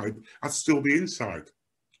outside, I'd still be inside.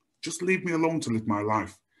 Just leave me alone to live my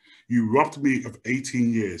life. You robbed me of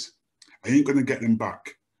 18 years. I ain't going to get them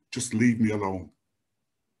back. Just leave me alone.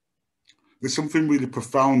 There's something really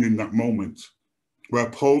profound in that moment where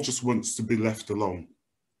Paul just wants to be left alone.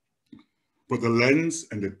 But the lens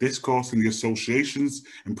and the discourse and the associations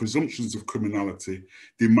and presumptions of criminality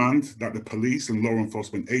demand that the police and law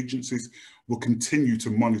enforcement agencies will continue to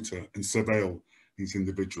monitor and surveil these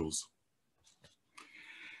individuals.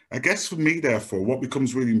 I guess for me, therefore, what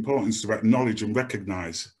becomes really important is to acknowledge and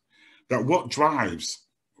recognise that what drives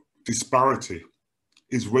disparity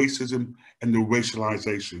is racism and the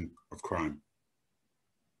racialisation of crime.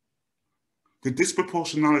 The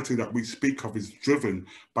disproportionality that we speak of is driven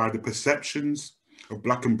by the perceptions of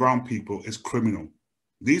black and brown people as criminal.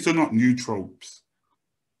 These are not new tropes.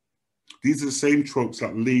 These are the same tropes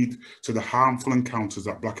that lead to the harmful encounters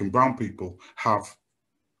that black and brown people have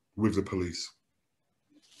with the police.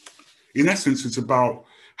 In essence, it's about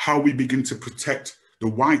how we begin to protect the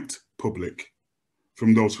white public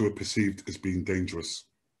from those who are perceived as being dangerous.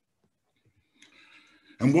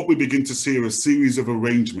 And what we begin to see are a series of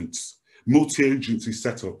arrangements, multi-agency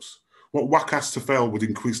setups. What Wakas Tafel would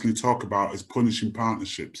increasingly talk about as punishing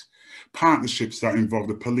partnerships. Partnerships that involve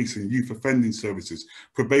the police and youth offending services,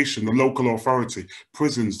 probation, the local authority,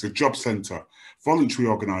 prisons, the job centre, voluntary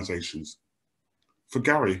organisations. For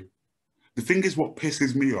Gary, the thing is what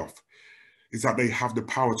pisses me off is that they have the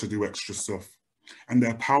power to do extra stuff. And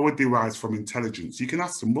their power derives from intelligence. You can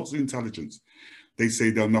ask them, what's the intelligence? They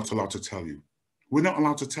say they're not allowed to tell you. We're not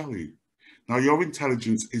allowed to tell you. Now, your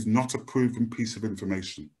intelligence is not a proven piece of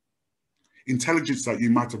information. Intelligence that you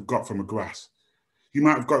might have got from a grass. You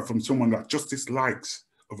might have got it from someone that just dislikes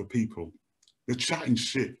other people. They're chatting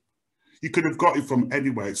shit. You could have got it from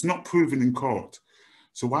anywhere. It's not proven in court.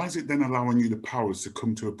 So why is it then allowing you the powers to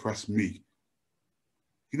come to oppress me?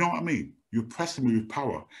 You know what I mean? You're oppressing me with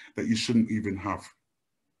power that you shouldn't even have.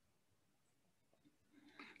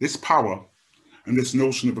 This power and this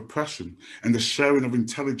notion of oppression and the sharing of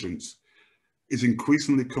intelligence is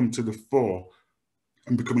increasingly come to the fore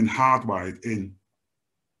and becoming hardwired in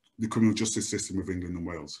the criminal justice system of England and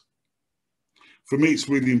Wales. For me, it's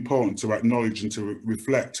really important to acknowledge and to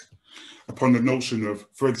reflect upon the notion of,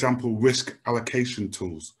 for example, risk allocation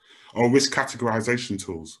tools or risk categorization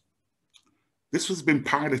tools. This has been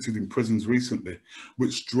piloted in prisons recently,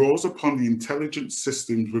 which draws upon the intelligence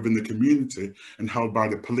systems within the community and held by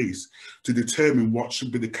the police to determine what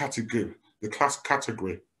should be the category, the class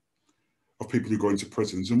category of people who go into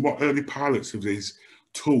prisons. And what early pilots of these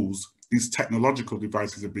tools, these technological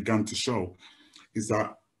devices have begun to show is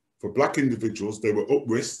that for black individuals, they were up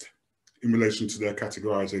risk in relation to their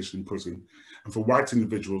categorization in prison. And for white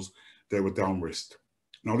individuals, they were down risk.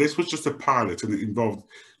 Now, this was just a pilot and it involved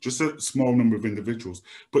just a small number of individuals.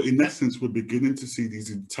 But in essence, we're beginning to see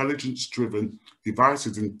these intelligence-driven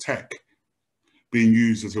devices and tech being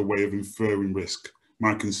used as a way of inferring risk.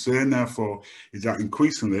 My concern, therefore, is that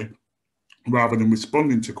increasingly, rather than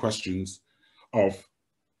responding to questions of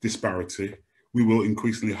disparity, we will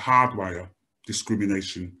increasingly hardwire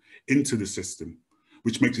discrimination into the system,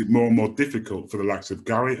 which makes it more and more difficult for the likes of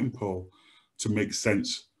Gary and Paul to make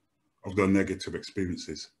sense of their negative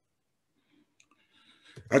experiences.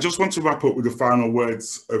 I just want to wrap up with the final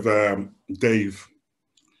words of Dave,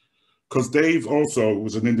 because Dave also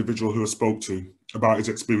was an individual who I spoke to about his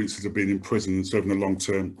experiences of being in prison and serving a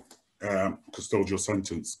long-term custodial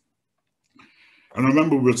sentence. And I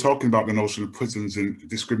remember we were talking about the notion of prisons and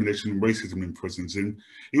discrimination and racism in prisons, and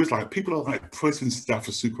he was like, people are like, prison staff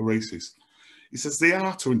are super racist. He says they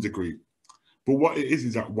are to a degree, but what it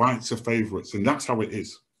is that whites are favourites, and that's how it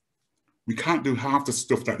is. We can't do half the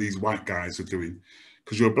stuff that these white guys are doing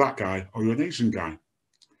because you're a black guy or you're an Asian guy.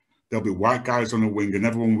 There'll be white guys on the wing and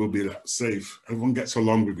everyone will be safe. Everyone gets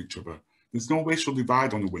along with each other. There's no racial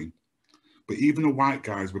divide on the wing. But even the white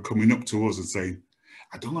guys were coming up to us and saying,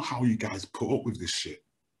 I don't know how you guys put up with this shit.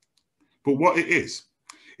 But what it is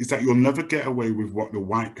that you'll never get away with what the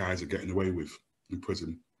white guys are getting away with in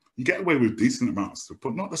prison. You get away with decent amounts of stuff,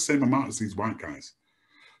 but not the same amount as these white guys.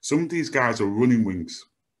 Some of these guys are running wings.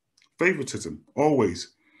 Favoritism,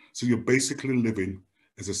 always. So you're basically living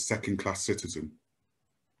as a second-class citizen.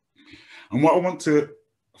 And what I want to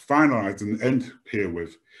finalise and end here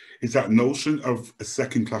with is that notion of a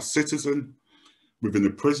second-class citizen within the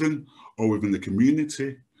prison or within the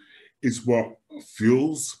community is what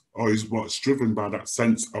fuels or is what's driven by that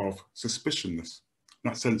sense of suspicionness,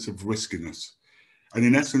 that sense of riskiness. And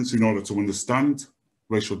in essence, in order to understand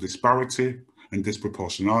racial disparity and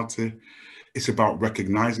disproportionality, it's about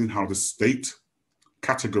recognising how the state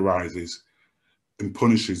categorises and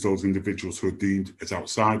punishes those individuals who are deemed as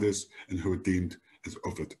outsiders and who are deemed as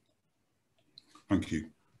othered. Thank you.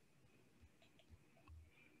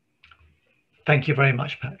 Thank you very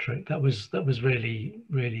much, Patrick. That was really,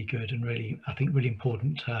 really good and really, I think, really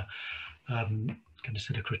important kind of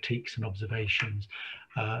sort of critiques and observations.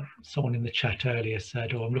 Someone in the chat earlier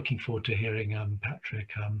said, "Oh, I'm looking forward to hearing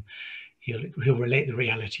Patrick. He'll relate the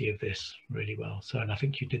reality of this really well." So, and I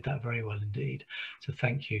think you did that very well indeed. So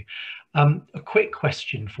thank you. A quick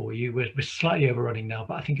question for you. We're slightly overrunning now,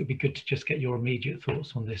 but I think it'd be good to just get your immediate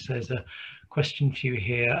thoughts on this. There's a question for you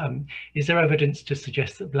here. Is there evidence to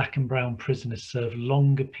suggest that black and brown prisoners serve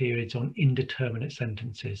longer periods on indeterminate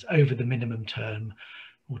sentences over the minimum term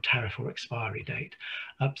or tariff or expiry date?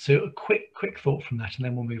 So a quick thought from that, and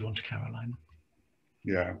then we'll move on to Caroline.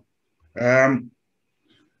 Yeah.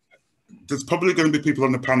 There's probably going to be people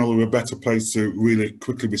on the panel who are better placed to really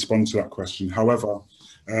quickly respond to that question. However,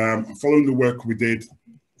 following the work we did,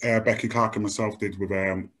 Becky Clark and myself did with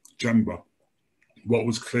Gemba, what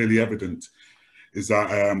was clearly evident is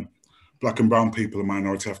that black and brown people and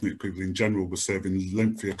minority ethnic people in general were serving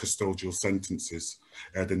lengthier custodial sentences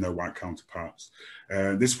than their white counterparts.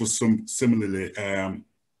 This was similarly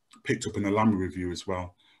picked up in the Lamb review as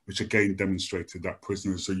well, which again demonstrated that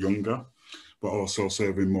prisoners are younger, but also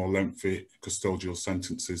serving more lengthy custodial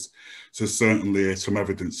sentences. So certainly some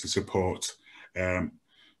evidence to support that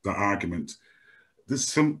argument. There's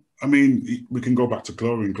some, I mean, we can go back to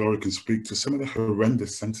Gloria, and Gloria can speak to some of the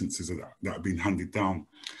horrendous sentences that have been handed down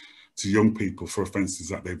to young people for offences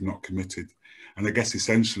that they've not committed. And I guess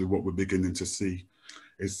essentially what we're beginning to see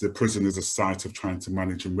is the prison as a site of trying to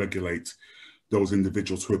manage and regulate those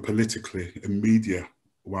individuals who are politically and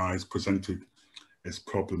media-wise presented as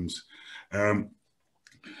problems.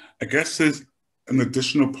 I guess there's an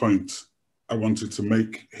additional point I wanted to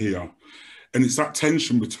make here, and it's that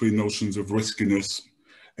tension between notions of riskiness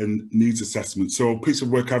and needs assessment. So a piece of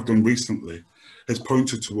work I've done recently has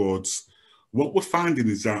pointed towards what we're finding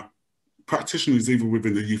is that practitioners either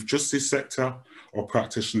within the youth justice sector or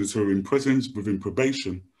practitioners who are in prisons, within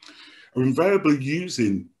probation, are invariably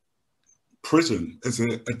using prison as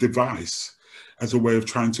a device, as a way of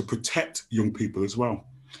trying to protect young people as well,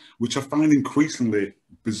 which I find increasingly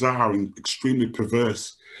bizarre and extremely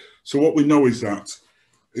perverse. So what we know is that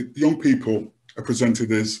young people are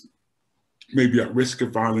presented as maybe at risk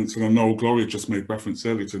of violence, and I know Gloria just made reference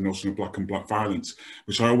earlier to the notion of black and black violence,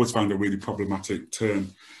 which I always find a really problematic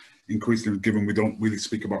term, increasingly given we don't really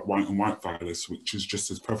speak about white on white violence, which is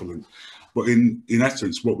just as prevalent. But in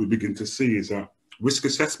essence, what we begin to see is that risk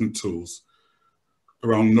assessment tools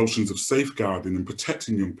around notions of safeguarding and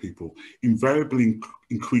protecting young people invariably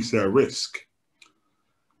increase their risk,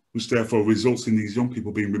 which therefore results in these young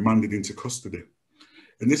people being remanded into custody.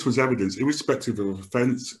 And this was evidence, irrespective of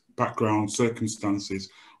offence, background, circumstances,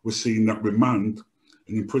 we're seeing that remand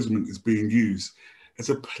and imprisonment is being used as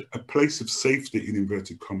a place of safety in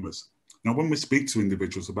inverted commas. Now, when we speak to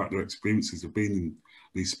individuals about their experiences of being in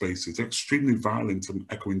these spaces, they're extremely violent, and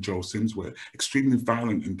echoing Joel Sims' word, extremely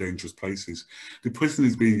violent and dangerous places. The prison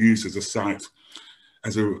is being used as a site,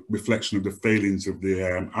 as a reflection of the failings of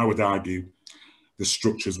the, I would argue, the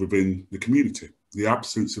structures within the community. The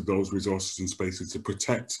absence of those resources and spaces to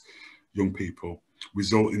protect young people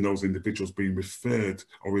result in those individuals being referred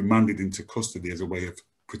or remanded into custody as a way of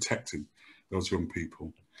protecting those young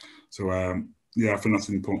people. So yeah, I think that's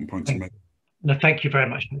an important point to make. No, thank you very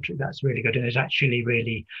much, Patrick. That's really good. And it actually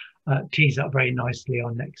really tees up very nicely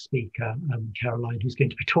our next speaker, Caroline, who's going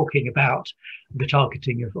to be talking about the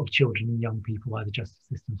targeting of children and young people by the justice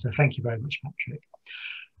system. So thank you very much, Patrick.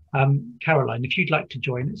 Caroline, if you'd like to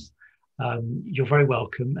join us, you're very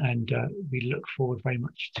welcome, and we look forward very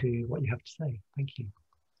much to what you have to say. Thank you.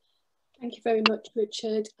 Thank you very much,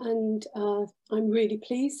 Richard. And I'm really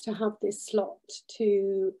pleased to have this slot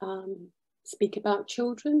to speak about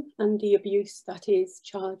children and the abuse that is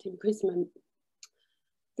child imprisonment.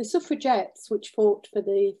 The suffragettes, which fought for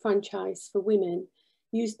the franchise for women,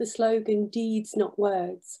 used the slogan "deeds, not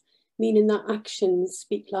words," meaning that actions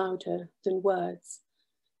speak louder than words.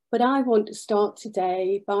 But I want to start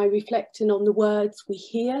today by reflecting on the words we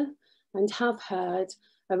hear and have heard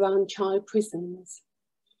around child prisons.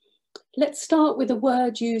 Let's start with a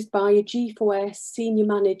word used by a G4S senior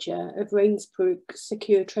manager of Rainsbrook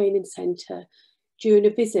Secure Training Centre during a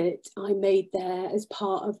visit I made there as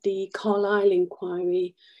part of the Carlisle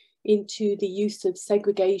inquiry into the use of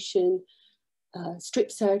segregation,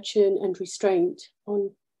 strip searching and restraint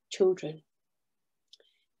on children.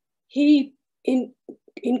 He, in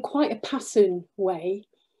quite a passing way,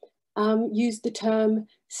 used the term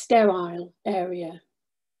sterile area.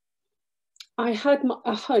 I had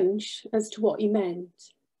a hunch as to what he meant,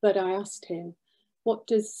 but I asked him, what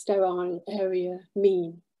does sterile area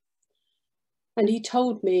mean? And he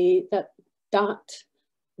told me that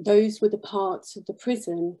those were the parts of the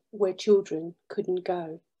prison where children couldn't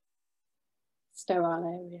go.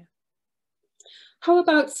 Sterile area. How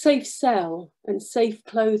about safe cell and safe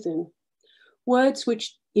clothing? Words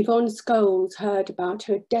which Yvonne Scholes heard about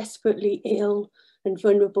her desperately ill and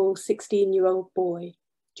vulnerable 16-year-old boy,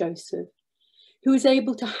 Joseph, who was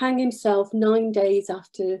able to hang himself 9 days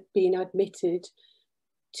after being admitted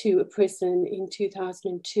to a prison in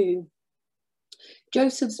 2002.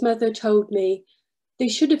 Joseph's mother told me, they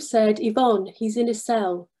should have said, Yvonne, he's in a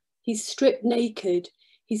cell, he's stripped naked,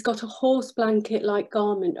 he's got a horse blanket-like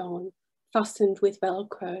garment on, fastened with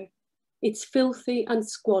Velcro. It's filthy and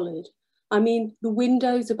squalid. I mean, the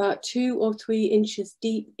window's about 2 or 3 inches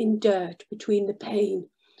deep in dirt between the pane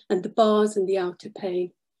and the bars and the outer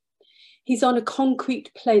pane. He's on a concrete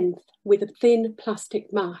plinth with a thin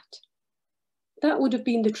plastic mat. That would have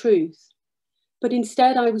been the truth. But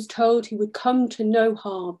instead I was told he would come to no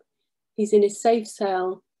harm. He's in a safe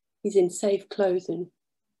cell, he's in safe clothing.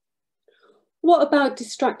 What about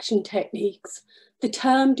distraction techniques? The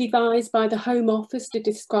term devised by the Home Office to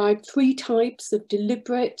describe 3 types of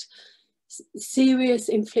deliberate, serious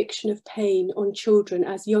infliction of pain on children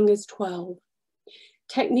as young as 12.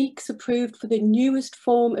 Techniques approved for the newest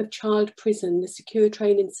form of child prison, the Secure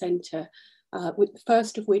Training Centre, with the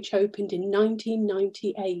first of which opened in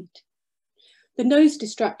 1998. The nose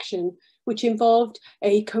distraction, which involved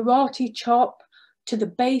a karate chop to the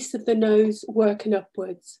base of the nose working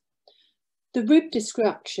upwards. The rib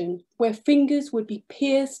distraction, where fingers would be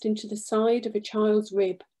pierced into the side of a child's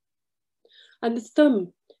rib. And the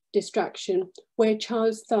thumb distraction, where a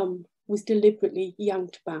child's thumb was deliberately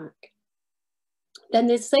yanked back. Then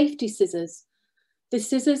there's safety scissors, the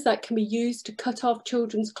scissors that can be used to cut off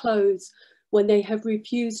children's clothes when they have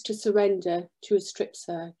refused to surrender to a strip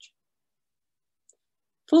search.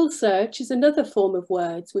 Full search is another form of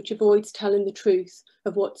words which avoids telling the truth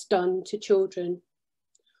of what's done to children.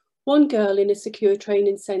 One girl in a secure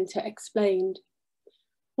training centre explained,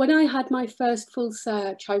 when I had my first full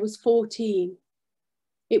search, I was 14.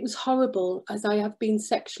 It was horrible as I have been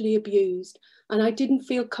sexually abused and I didn't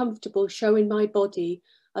feel comfortable showing my body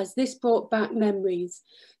as this brought back memories.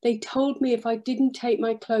 They told me if I didn't take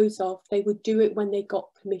my clothes off, they would do it when they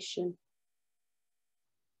got permission.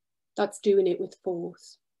 That's doing it with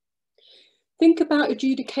force. Think about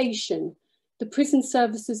adjudication, the prison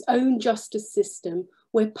service's own justice system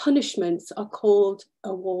where punishments are called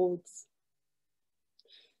awards.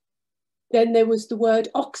 Then there was the word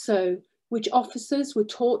OXO, which officers were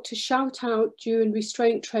taught to shout out during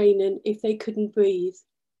restraint training if they couldn't breathe.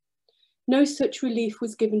 No such relief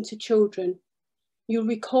was given to children. You'll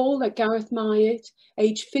recall that Gareth Myatt,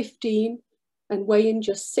 aged 15 and weighing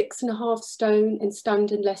just 6.5 stone and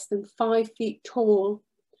standing less than 5 feet tall,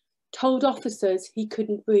 told officers he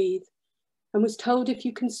couldn't breathe and was told if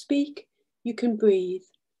you can speak, you can breathe.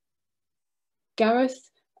 Gareth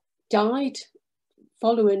died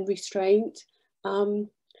following restraint, and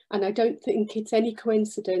I don't think it's any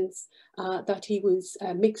coincidence that he was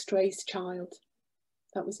a mixed race child.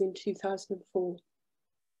 That was in 2004.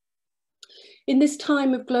 In this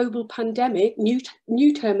time of global pandemic,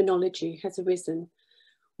 new terminology has arisen.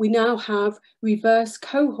 We now have reverse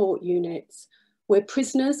cohort units, where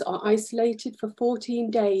prisoners are isolated for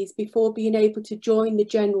 14 days before being able to join the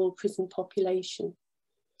general prison population.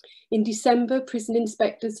 In December, prison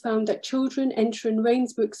inspectors found that children entering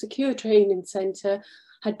Rainsbrook Secure Training Centre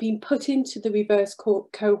had been put into the reverse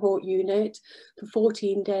cohort unit for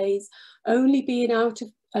 14 days, only being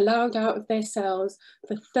allowed out of their cells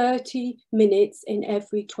for 30 minutes in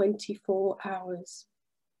every 24 hours.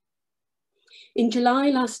 In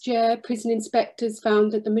July last year, prison inspectors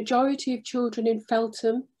found that the majority of children in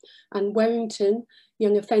Feltham and Warrington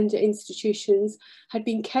young offender institutions had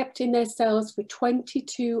been kept in their cells for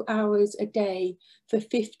 22 hours a day for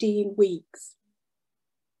 15 weeks.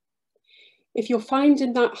 If you're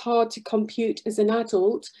finding that hard to compute as an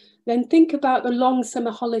adult, then think about the long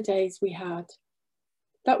summer holidays we had.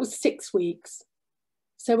 That was 6 weeks.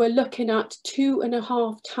 So we're looking at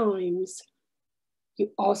 2.5 times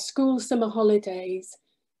our school summer holidays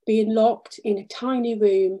being locked in a tiny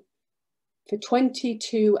room for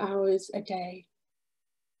 22 hours a day.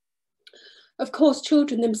 Of course,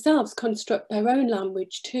 children themselves construct their own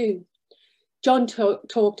language too. John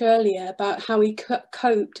talked earlier about how he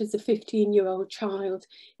coped as a 15-year-old child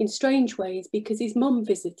in Strangeways because his mum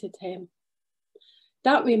visited him.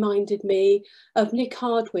 That reminded me of Nick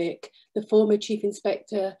Hardwick, the former Chief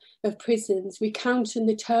Inspector of Prisons, recounting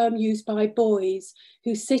the term used by boys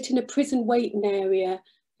who sit in a prison waiting area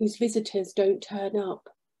whose visitors don't turn up.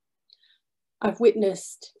 I've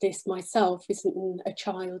witnessed this myself, visiting a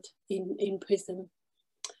child in prison.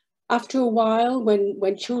 After a while,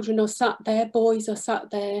 when children are sat there, boys are sat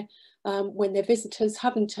there, when their visitors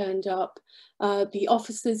haven't turned up, the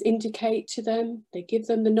officers indicate to them, they give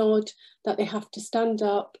them the nod that they have to stand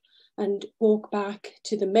up and walk back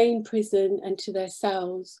to the main prison and to their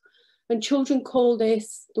cells. And children call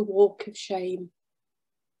this the walk of shame.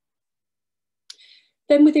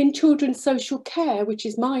 Then within children's social care, which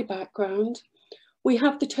is my background, we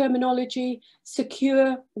have the terminology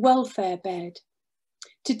secure welfare bed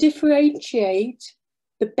to differentiate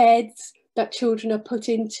the beds that children are put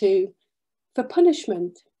into for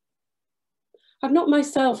punishment. I've not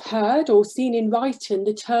myself heard or seen in writing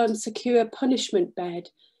the term secure punishment bed,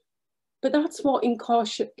 but that's what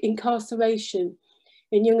incarceration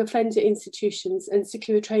in young offender institutions and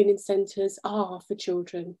secure training centres are for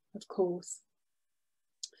children, of course.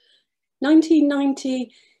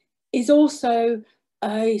 1990 is also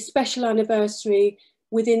a special anniversary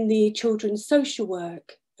within the children's social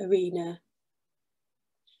work arena.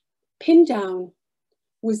 Pindown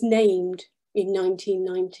was named in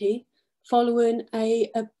 1990 following a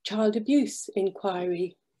child abuse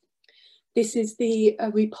inquiry. This is the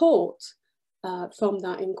report from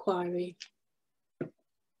that inquiry.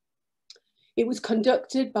 It was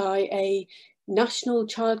conducted by a national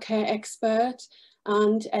childcare expert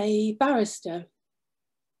and a barrister.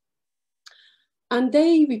 And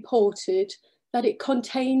they reported that it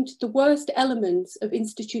contained the worst elements of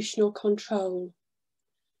institutional control.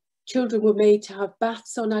 Children were made to have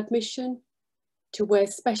baths on admission, to wear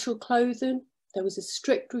special clothing. There was a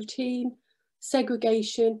strict routine,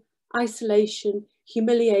 segregation, isolation,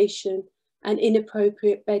 humiliation, and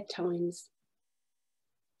inappropriate bedtimes.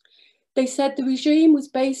 They said the regime was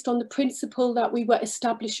based on the principle that we were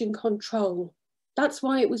establishing control. That's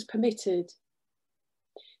why it was permitted.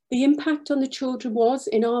 The impact on the children was,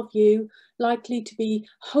 in our view, likely to be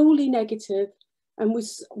wholly negative, and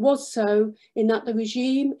was so in that the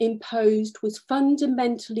regime imposed was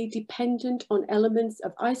fundamentally dependent on elements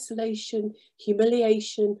of isolation,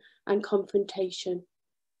 humiliation, and confrontation.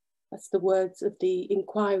 That's the words of the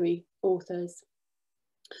inquiry authors.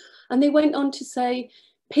 And they went on to say,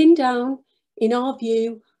 Pindown, in our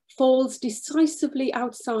view, falls decisively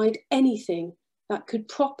outside anything that could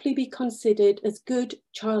properly be considered as good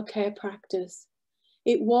childcare practice.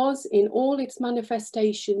 It was, in all its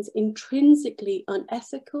manifestations, intrinsically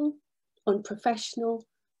unethical, unprofessional,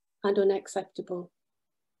 and unacceptable.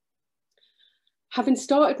 Having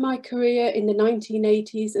started my career in the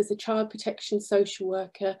 1980s as a child protection social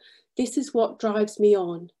worker, this is what drives me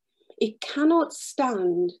on. It cannot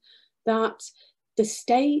stand that the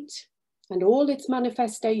state and all its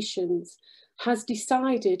manifestations has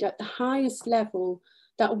decided at the highest level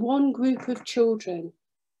that one group of children,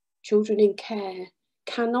 children in care,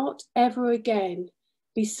 cannot ever again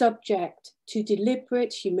be subject to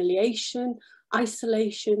deliberate humiliation,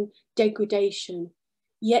 isolation, degradation,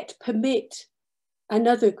 yet permit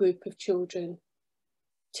another group of children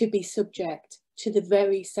to be subject to the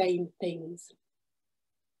very same things.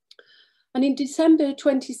 And in December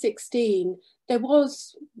 2016, there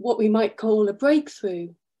was what we might call a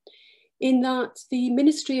breakthrough, in that the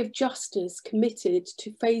Ministry of Justice committed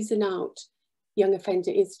to phasing out young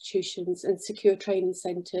offender institutions and secure training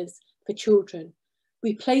centres for children,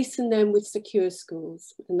 replacing them with secure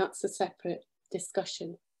schools, and that's a separate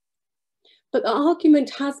discussion. But the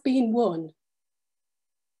argument has been won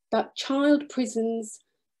that child prisons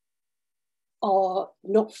are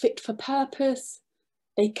not fit for purpose,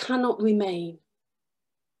 they cannot remain.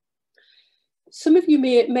 Some of you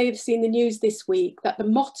may have seen the news this week that the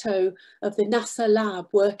motto of the NASA lab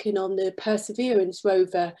working on the Perseverance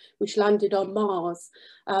rover, which landed on Mars,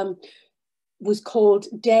 was called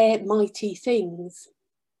 "Dare Mighty Things."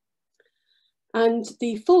 And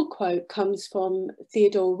the full quote comes from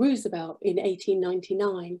Theodore Roosevelt in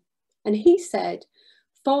 1899. And he said,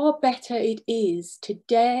 "Far better it is to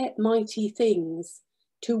dare mighty things,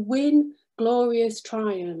 to win glorious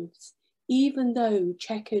triumphs, even though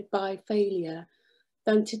checkered by failure,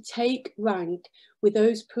 than to take rank with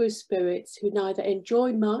those poor spirits who neither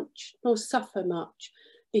enjoy much nor suffer much,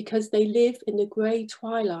 because they live in the grey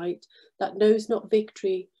twilight that knows not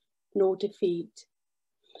victory nor defeat."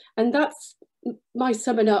 And that's my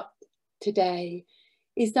summing up today,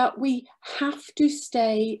 is that we have to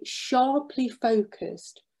stay sharply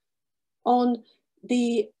focused on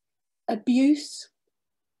the abuse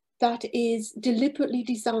that is deliberately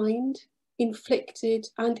designed, inflicted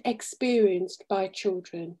and experienced by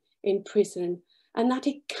children in prison, and that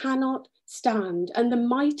it cannot stand. And the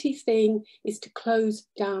mighty thing is to close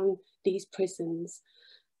down these prisons.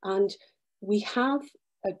 And we have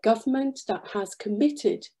a government that has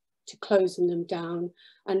committed to closing them down,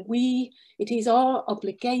 and it is our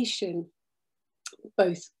obligation,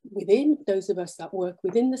 both within those of us that work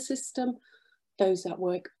within the system, those that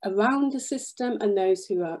work around the system, and those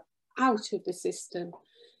who are out of the system,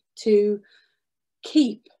 to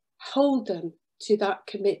hold them to that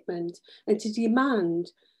commitment and to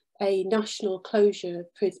demand a national closure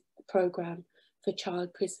programme for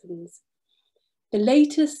child prisons. The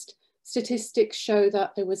latest statistics show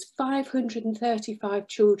that there was 535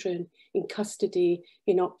 children in custody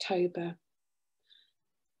in October.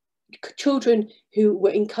 Children who were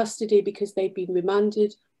in custody because they'd been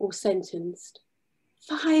remanded or sentenced.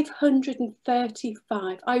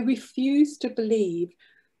 535. I refuse to believe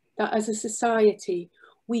that as a society,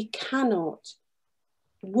 we cannot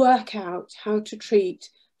work out how to treat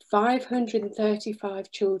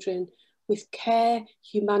 535 children with care,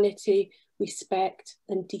 humanity, respect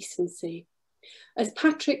and decency. As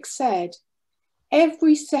Patrick said,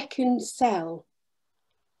 every second cell,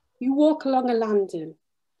 you walk along a landing,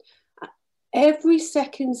 every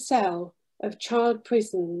second cell of child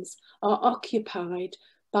prisons are occupied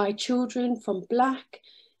by children from Black,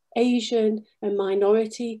 Asian and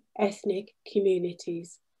minority ethnic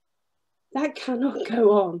communities. That cannot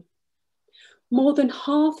go on. More than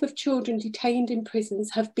half of children detained in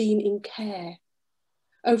prisons have been in care.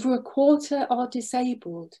 Over a quarter are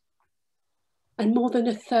disabled, and more than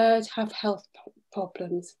a third have health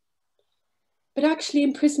problems. But actually,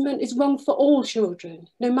 imprisonment is wrong for all children,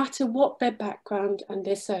 no matter what their background and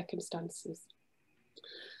their circumstances.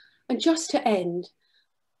 And just to end,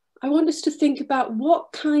 I want us to think about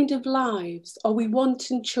what kind of lives are we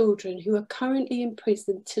wanting children who are currently in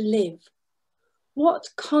prison to live?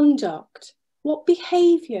 What conduct, what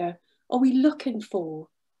behaviour are we looking for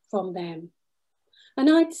from them? And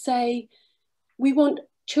I'd say we want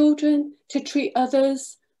children to treat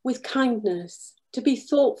others with kindness, to be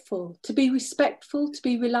thoughtful, to be respectful, to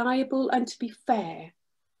be reliable and to be fair.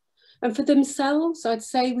 And for themselves, I'd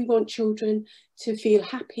say we want children to feel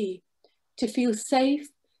happy, to feel safe,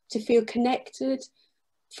 to feel connected,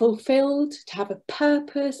 fulfilled, to have a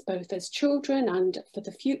purpose, both as children and for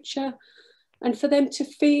the future, and for them to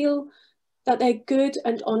feel that they're good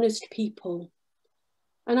and honest people.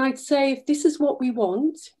 And I'd say if this is what we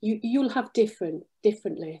want, you'll have different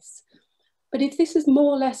lists. But if this is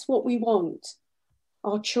more or less what we want,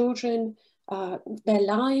 our children, their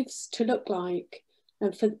lives to look like,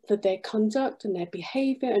 and for their conduct and their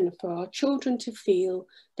behaviour and for our children to feel,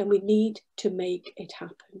 then we need to make it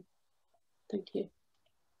happen. Thank you.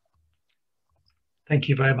 Thank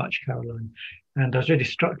you very much, Caroline. And I was really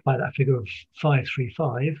struck by that figure of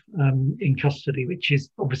 535 in custody, which is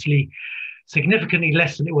obviously significantly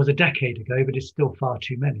less than it was a decade ago, but it's still far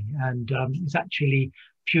too many. And it's actually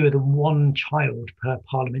fewer than one child per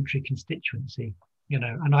parliamentary constituency, you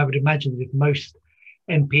know. And I would imagine that if most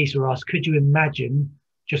MPs were asked, could you imagine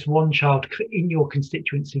just one child in your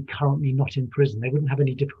constituency currently not in prison, they wouldn't have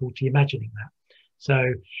any difficulty imagining that. So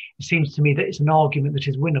it seems to me that it's an argument that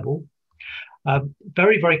is winnable.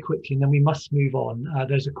 Very, very quickly, and then we must move on.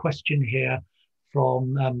 There's a question here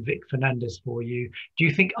from Vic Fernandez for you. Do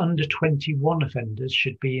you think under 21 offenders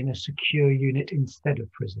should be in a secure unit instead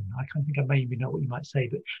of prison? I can't think I maybe know what you might say,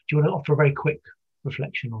 but do you want to offer a very quick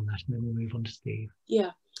reflection on that, and then we'll move on to Steve?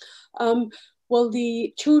 Yeah. Well,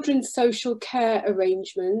 the children's social care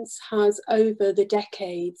arrangements has over the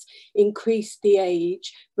decades increased the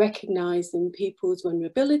age, recognising people's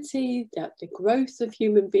vulnerability, that the growth of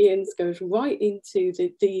human beings goes right into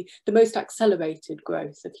the most accelerated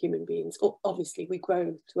growth of human beings. Obviously, we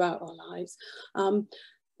grow throughout our lives.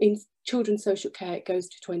 In children's social care, it goes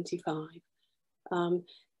to 25.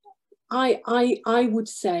 I would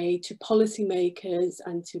say to policymakers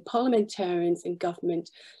and to parliamentarians and government,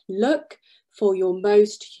 look for your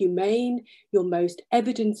most humane, your most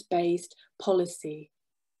evidence-based policy,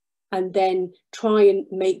 and then try and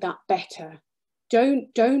make that better.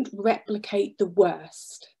 Don't replicate the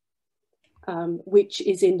worst, which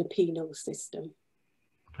is in the penal system.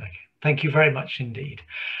 Okay. Thank you very much indeed.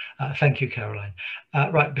 Thank you, Caroline.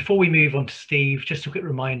 Right, before we move on to Steve, just a quick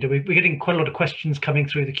reminder, we're getting quite a lot of questions coming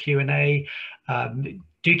through the Q&A.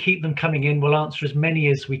 Do keep them coming in. We'll answer as many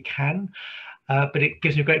as we can. But it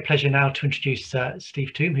gives me great pleasure now to introduce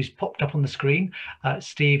Steve Toome, who's popped up on the screen.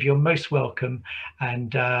 Steve, you're most welcome,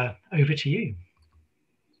 and over to you.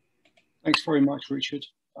 Thanks very much, Richard.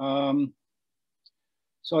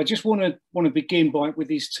 So I just want to begin with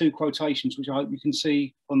these two quotations, which I hope you can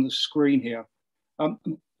see on the screen here. I'm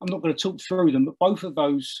not going to talk through them, but both of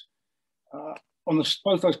those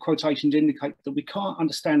both those quotations indicate that we can't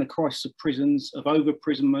understand the crisis of prisons, of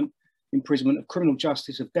over-imprisonment, of criminal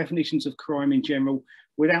justice, of definitions of crime in general,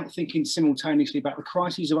 without thinking simultaneously about the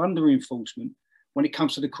crises of under-enforcement when it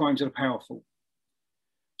comes to the crimes of the powerful.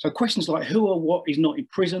 So questions like who or what is not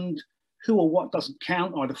imprisoned, who or what doesn't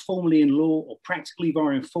count, either formally in law or practically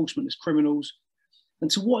via enforcement as criminals, and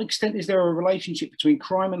to what extent is there a relationship between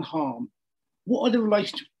crime and harm? What are the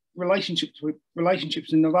relationships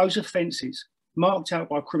in those offences marked out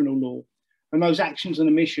by criminal law and those actions and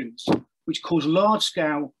omissions which cause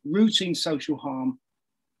large-scale, routine social harm,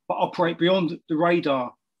 but operate beyond the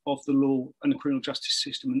radar of the law and the criminal justice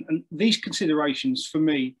system? And these considerations, for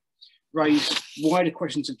me, raise wider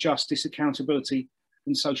questions of justice, accountability,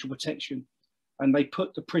 and social protection. And they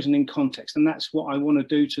put the prison in context. And that's what I want to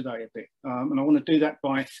do today a bit. And I want to do that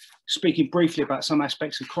by speaking briefly about some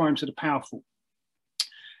aspects of crimes of the powerful.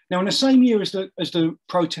 Now, in the same year as the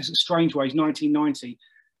protests at Strangeways, 1990,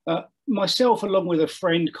 myself, along with a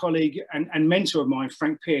friend, colleague, and mentor of mine,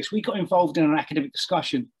 Frank Pierce, we got involved in an academic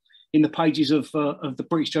discussion in the pages of the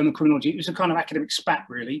British Journal of Criminology. It was a kind of academic spat,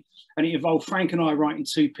 really, and it involved Frank and I writing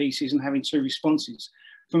two pieces and having two responses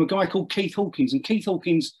from a guy called Keith Hawkins. And Keith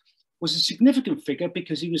Hawkins was a significant figure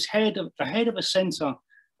because he was the head of a centre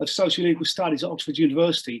of sociological studies at Oxford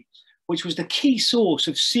University, which was the key source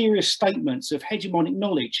of serious statements of hegemonic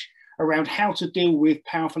knowledge around how to deal with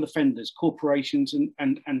powerful offenders, corporations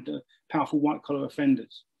and powerful white-collar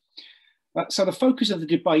offenders. So the focus of the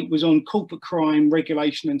debate was on corporate crime,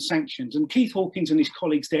 regulation and sanctions. And Keith Hawkins and his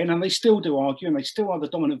colleagues then, and they still do argue, and they still are the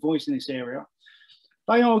dominant voice in this area,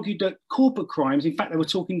 they argued that corporate crimes, in fact, they were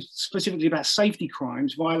talking specifically about safety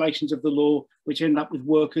crimes, violations of the law, which end up with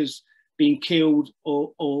workers being killed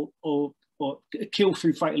or killed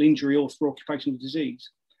through fatal injury or through occupational disease.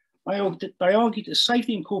 They argued that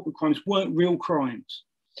safety and corporate crimes weren't real crimes.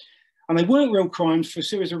 And they weren't real crimes for a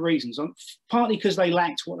series of reasons, partly because they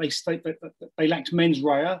lacked what they lacked mens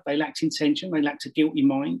rea, they lacked intention, they lacked a guilty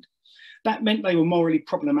mind. That meant they were morally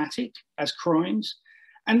problematic as crimes.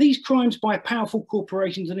 And these crimes by powerful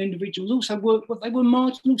corporations and individuals also were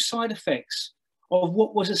marginal side effects of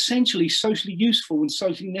what was essentially socially useful and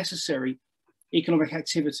socially necessary economic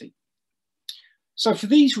activity. So for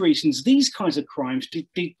these reasons, these kinds of crimes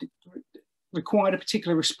required a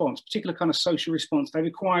particular response, particular kind of social response. They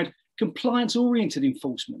required compliance-oriented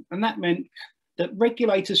enforcement. And that meant that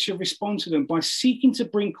regulators should respond to them by seeking to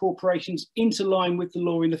bring corporations into line with the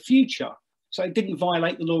law in the future. So it didn't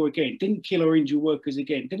violate the law again, didn't kill or injure workers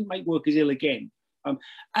again, didn't make workers ill again,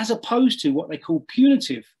 as opposed to what they call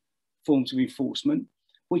punitive forms of enforcement,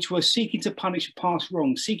 which were seeking to punish a past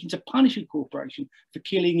wrong, seeking to punish a corporation for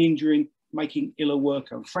killing, injuring making ill a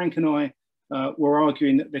worker. And Frank and I were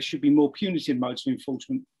arguing that there should be more punitive modes of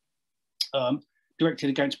enforcement directed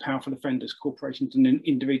against powerful offenders, corporations and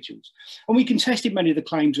individuals. And we contested many of the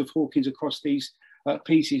claims of Hawkins across these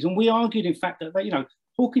pieces. And we argued, in fact, that, you know,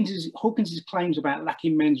 Hawkins's claims about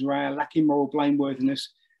lacking mens rea, lacking moral blameworthiness,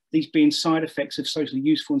 these being side effects of socially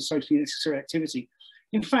useful and socially necessary activity,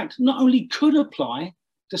 in fact, not only could apply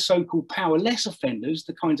to so-called powerless offenders,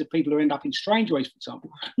 the kinds of people who end up in Strangeways, for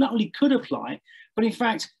example, not only could apply, but in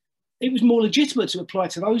fact, it was more legitimate to apply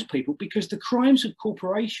to those people because the crimes of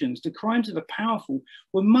corporations, the crimes of the powerful,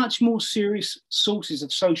 were much more serious sources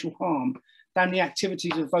of social harm than the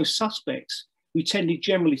activities of those suspects who tended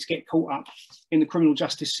generally to get caught up in the criminal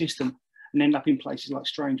justice system and end up in places like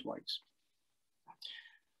Strangeways.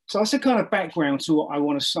 So that's the kind of background to what I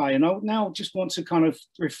want to say. And I now just want to kind of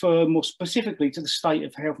refer more specifically to the state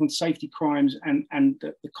of health and safety crimes and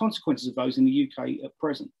the consequences of those in the UK at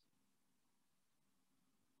present.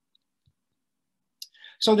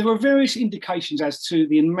 So there are various indications as to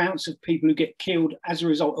the amounts of people who get killed as a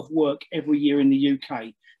result of work every year in the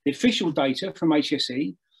UK. The official data from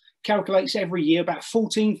HSE calculates every year about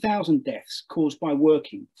 14,000 deaths caused by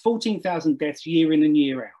working, 14,000 deaths year in and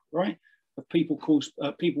year out, right? Of people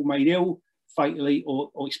people made ill fatally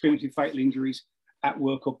or experiencing fatal injuries at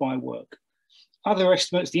work or by work. Other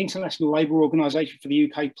estimates, the International Labour Organisation for the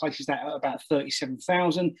UK places that at about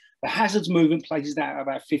 37,000. The Hazards Movement places that at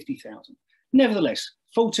about 50,000. Nevertheless,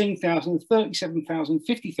 14,000, 37,000,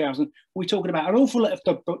 50,000, we're talking about an awful lot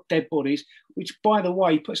of dead bodies, which, by the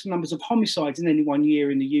way, puts the numbers of homicides in any one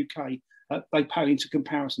year in the UK, they pale into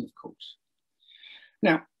comparison, of course.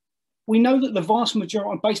 Now, we know that the vast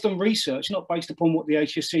majority, based on research, not based upon what the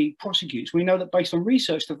HSE prosecutes, we know that based on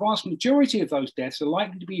research, the vast majority of those deaths are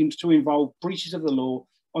likely to involve breaches of the law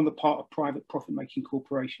on the part of private profit-making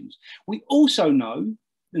corporations. We also know,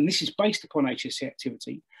 and this is based upon HSE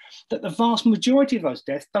activity, that the vast majority of those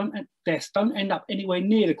deaths don't end up anywhere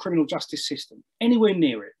near the criminal justice system, anywhere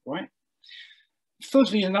near it, right?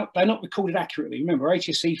 Firstly, they're not recorded accurately. Remember,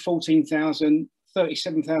 HSE 14,000,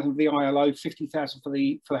 37,000 for the ILO, 50,000 for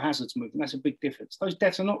the Hazards Movement. That's a big difference. Those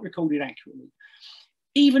deaths are not recorded accurately.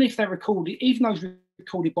 Even if they're recorded, even those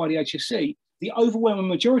recorded by the HSE, the overwhelming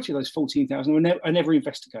majority of those 14,000 are never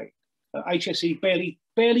investigated. HSE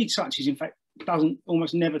barely touches, in fact,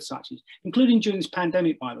 almost never touches, including during this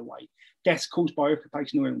pandemic, by the way, deaths caused by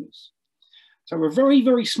occupational illness. So a very,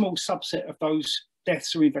 very small subset of those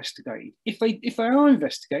deaths are investigated. If they are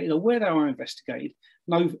investigated, or where they are investigated,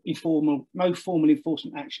 no formal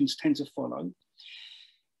enforcement actions tend to follow.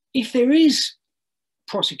 If there is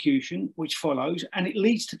prosecution which follows and it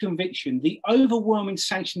leads to conviction, the overwhelming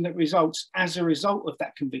sanction that results as a result of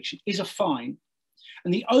that conviction is a fine.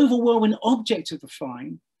 And the overwhelming object of the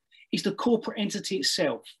fine is the corporate entity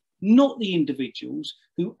itself, not the individuals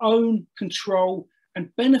who own, control, and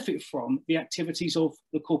benefit from the activities of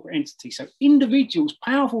the corporate entity. So individuals,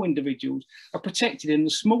 powerful individuals, are protected in the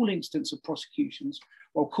small instance of prosecutions,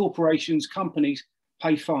 while corporations, companies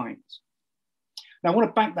pay fines. Now I want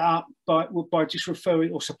to back that up by just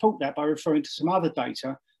referring, or support that by referring to some other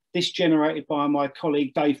data, this generated by my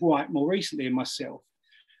colleague Dave White more recently and myself.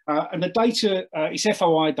 And the data is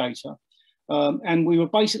FOI data. And we were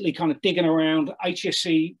basically kind of digging around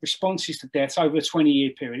HSE responses to deaths over a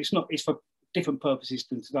 20-year period. It's for different purposes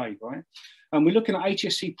than today, right? And we're looking at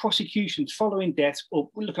HSE prosecutions following deaths, or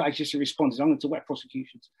we look at HSE responses. I'm going to talk about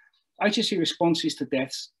prosecutions. HSE responses to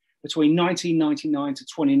deaths between 1999 to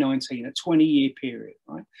 2019, a 20-year period,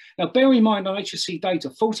 right? Now, bear in mind on HSE data,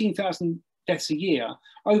 14,000 deaths a year.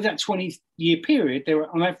 Over that 20-year period, there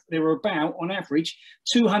were about, on average,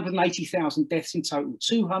 280,000 deaths in total,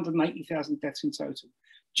 280,000 deaths in total.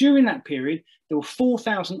 During that period, there were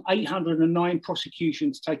 4,809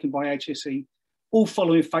 prosecutions taken by HSE, all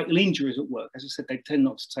following fatal injuries at work. As I said, they tend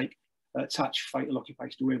not to touch fatal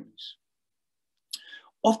occupational illness.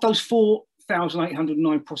 Of those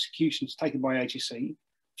 4,809 prosecutions taken by HSE,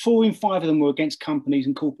 4 in 5 of them were against companies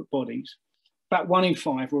and corporate bodies. About 1 in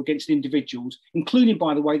 5 were against individuals, including,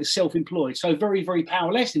 by the way, the self-employed. So very, very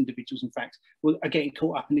powerless individuals, in fact, are getting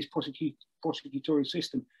caught up in this prosecutorial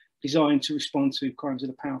system designed to respond to crimes of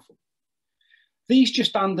the powerful. These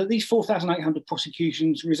 4,800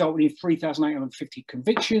 prosecutions resulted in 3,850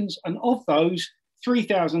 convictions, and of those,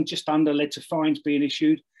 3,000 just under led to fines being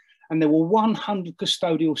issued, and there were 100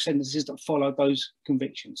 custodial sentences that followed those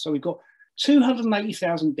convictions. So we've got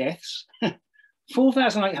 280,000 deaths,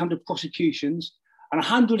 4,800 prosecutions, and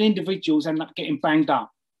 100 individuals end up getting banged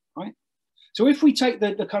up, right? So if we take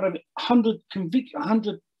the kind of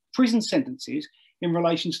 100 prison sentences in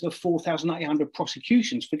relation to the 4,800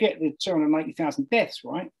 prosecutions, forget the 280,000 deaths,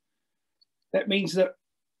 right? That means that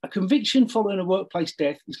a conviction following a workplace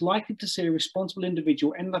death is likely to see a responsible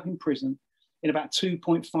individual end up in prison in about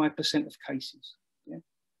 2.5% of cases. Yeah?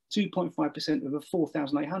 2.5% of the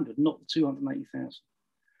 4,800, not the 280,000.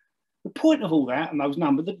 The point of all that and those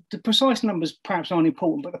numbers, the precise numbers perhaps aren't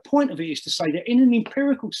important, but the point of it is to say that in an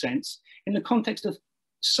empirical sense, in the context of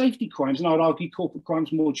safety crimes, and I would argue corporate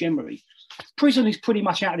crimes more generally, prison is pretty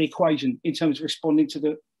much out of the equation in terms of responding to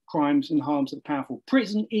the crimes and harms of the powerful.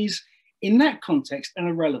 Prison is, in that context, an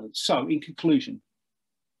irrelevant. So, in conclusion,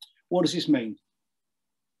 what does this mean?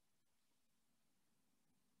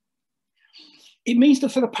 It means that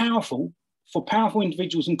for powerful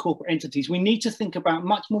individuals and corporate entities, we need to think about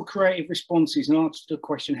much more creative responses in answer to the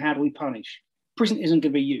question, how do we punish? Prison isn't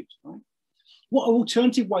going to be used, right? What are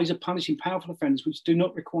alternative ways of punishing powerful offenders which do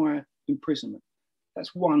not require imprisonment?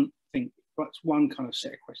 That's one thing, that's one kind of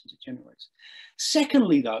set of questions it generates.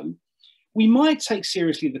 Secondly, though, we might take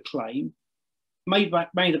seriously the claim made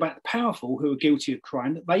about the powerful who are guilty of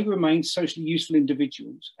crime, that they remain socially useful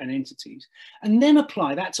individuals and entities, and then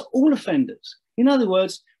apply that to all offenders. In other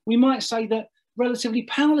words, we might say that relatively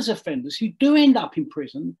powerless offenders who do end up in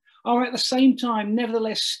prison are at the same time,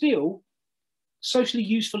 nevertheless, still socially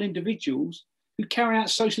useful individuals who carry out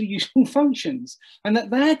socially useful functions, and that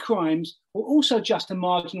their crimes were also just a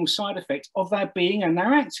marginal side effect of their being and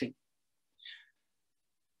their acting.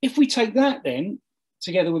 If we take that then,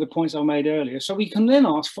 together with the points I made earlier, so we can then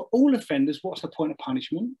ask for all offenders, what's the point of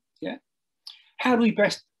punishment? Yeah. How do we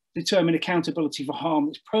best determine accountability for harm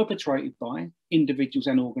that's perpetrated by individuals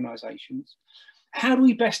and organisations? How do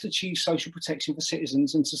we best achieve social protection for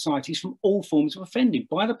citizens and societies from all forms of offending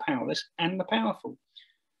by the powerless and the powerful?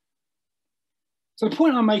 So the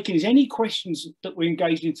point I'm making is any questions that we're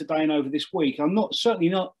engaged in today and over this week, I'm certainly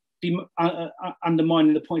not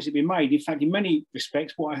undermining the points that have been made. In fact, in many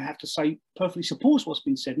respects, what I have to say perfectly supports what's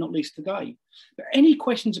been said, not least today. But any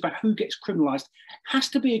questions about who gets criminalised has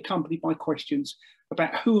to be accompanied by questions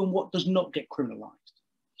about who and what does not get criminalised.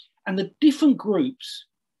 And the different groups,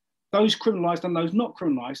 those criminalised and those not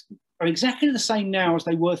criminalised, are exactly the same now as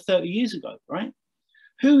they were 30 years ago, right?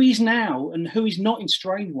 Who is now and who is not in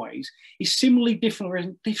Strangeways is similarly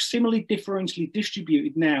differentially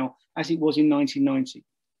distributed now as it was in 1990.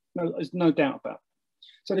 No, there's no doubt about it.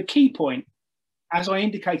 So the key point, as I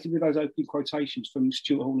indicated with those opening quotations from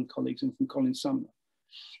Stuart Hall and colleagues and from Colin Sumner,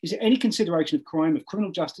 is that any consideration of crime, of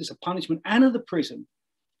criminal justice, of punishment and of the prison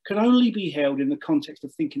can only be held in the context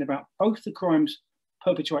of thinking about both the crimes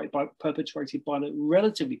perpetrated by the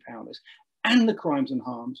relatively powerless and the crimes and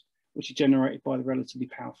harms which are generated by the relatively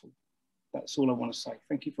powerful. That's all I want to say.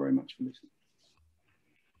 Thank you very much for listening.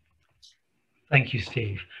 Thank you,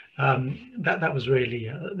 Steve. That was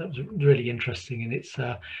really interesting, and it's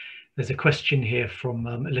there's a question here from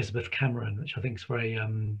Elizabeth Cameron, which I think is very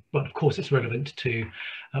well. Of course, it's relevant to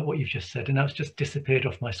what you've just said, and now it's just disappeared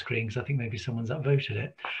off my screen because I think maybe someone's upvoted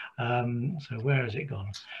it. So where has it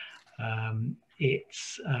gone?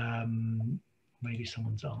 It's maybe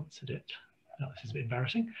someone's answered it. Oh, this is a bit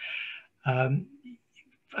embarrassing.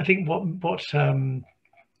 I think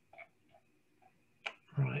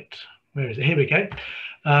right. Where is it? Here we go.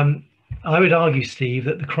 I would argue, Steve,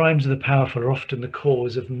 that the crimes of the powerful are often the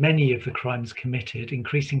cause of many of the crimes committed,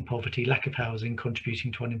 increasing poverty, lack of housing,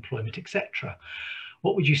 contributing to unemployment, etc.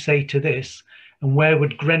 What would you say to this, and where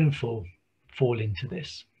would Grenfell fall into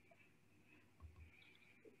this?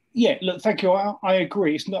 Yeah, look, thank you. I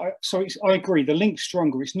agree. It's not. So I agree. The link's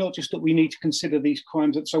stronger. It's not just that we need to consider these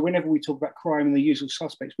crimes. So whenever we talk about crime and the usual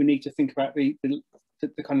suspects, we need to think about the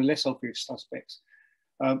kind of less obvious suspects.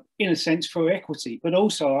 In a sense, for equity, but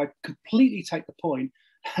also I completely take the point.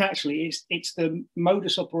 Actually, it's the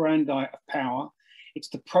modus operandi of power. It's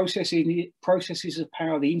the processes of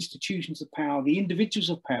power, the institutions of power, the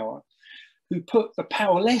individuals of power, who put the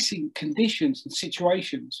powerless in conditions and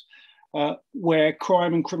situations where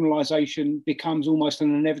crime and criminalisation becomes almost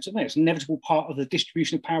an inevitable part of the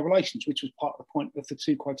distribution of power relations, which was part of the point of the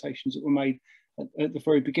two quotations that were made at the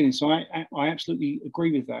very beginning. So I absolutely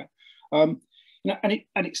agree with that. You know, and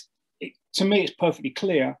to me, it's perfectly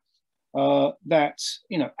clear that,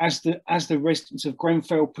 you know, as the residents of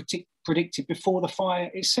Grenfell predicted before the fire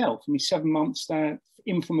itself. I mean, 7 months, that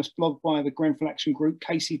infamous blog by the Grenfell Action Group,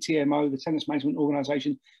 KCTMO, the tenants management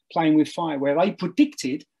organisation, Playing with Fire, where they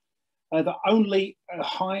predicted that only a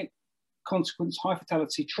high consequence, high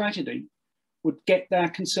fatality tragedy would get their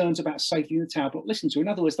concerns about safety in the tower block listened to. In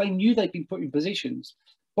other words, they knew they'd been put in positions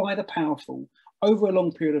by the powerful over a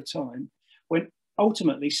long period of time when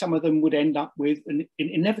ultimately some of them would end up with, and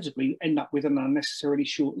inevitably end up with, an unnecessarily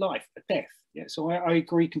short life, a death. Yeah, so I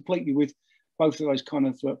agree completely with both of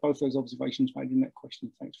those observations made in that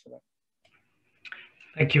question. Thanks for that.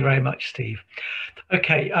 Thank you very much, Steve.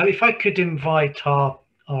 Okay, if I could invite our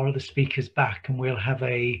other speakers back, and we'll have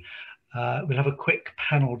a quick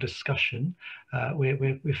panel discussion.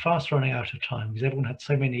 We're fast running out of time because everyone had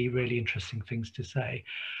so many really interesting things to say.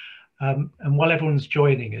 And while everyone's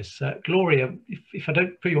joining us, Gloria, if I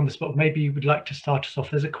don't put you on the spot, maybe you would like to start us off.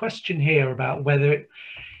 There's a question here about whether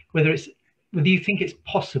you think it's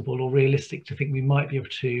possible or realistic to think we might be able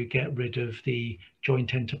to get rid of the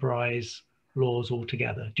joint enterprise laws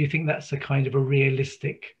altogether. Do you think that's a kind of a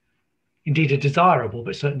realistic, indeed a desirable,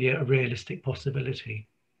 but certainly a realistic possibility?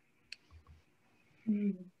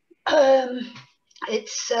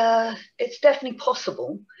 It's definitely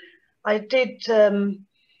possible. I did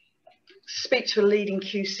speak to a leading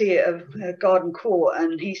QC at Garden Court,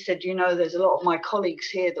 and he said, you know, there's a lot of my colleagues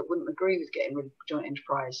here that wouldn't agree with getting rid of joint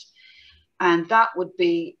enterprise. And that would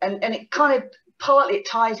be, and it kind of partly it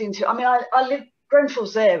ties into, I mean, I live,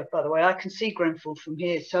 Grenfell's there, by the way, I can see Grenfell from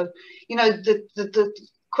here. So, you know, the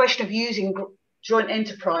question of using joint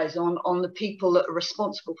enterprise on the people that are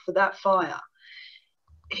responsible for that fire,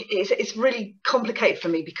 it's really complicated for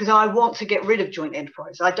me, because I want to get rid of joint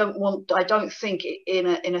enterprise. I don't think in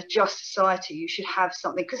a just society you should have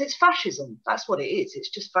something, because it's fascism. That's what it is. It's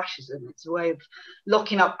just fascism. It's a way of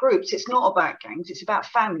locking up groups. It's not about gangs. It's about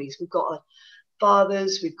families. We've got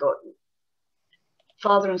fathers. We've got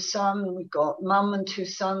father and son. We've got mum and two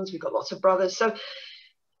sons. We've got lots of brothers. So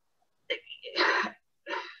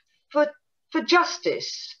for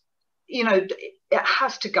justice, you know, it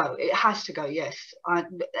has to go. It has to go, yes.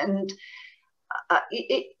 The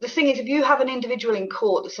thing is, if you have an individual in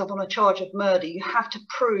court that's up on a charge of murder, you have to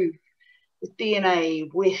prove with DNA,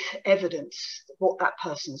 with evidence, what that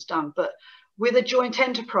person's done. But with a joint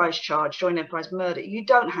enterprise charge, joint enterprise murder, you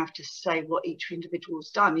don't have to say what each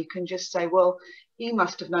individual's done. You can just say, well, he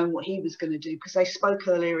must have known what he was going to do because they spoke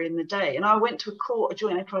earlier in the day. And I went to a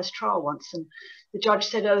joint enterprise trial once, and the judge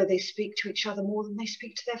said, oh, they speak to each other more than they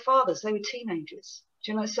speak to their fathers. They were teenagers.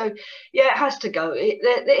 Do you know? So, yeah, it has to go.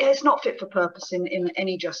 It's not fit for purpose in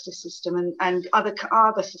any justice system. And other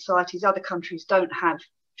societies, other countries don't have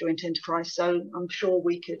joint enterprise. So I'm sure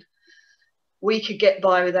we could get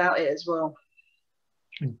by without it as well.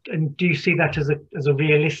 And do you see that as a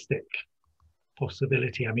realistic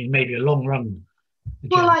possibility? I mean, maybe a long run.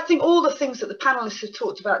 Well, I think all the things that the panelists have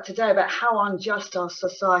talked about today about how unjust our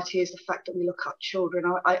society is, the fact that we look up children.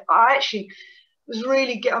 I actually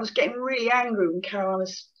I was getting really angry when Caroline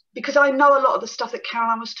was, because I know a lot of the stuff that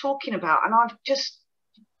Caroline was talking about, and I've just,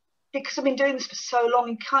 because I've been doing this for so long,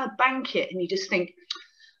 you kind of bank it and you just think,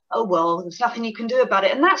 oh, well, there's nothing you can do about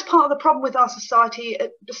it. And that's part of the problem with our society,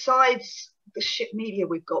 besides the shit media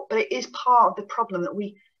we've got, but it is part of the problem that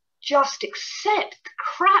we just accept the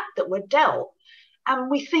crap that we're dealt.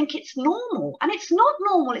 And we think it's normal, and it's not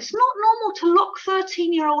normal. It's not normal to lock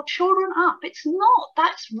 13-year-old children up. It's not.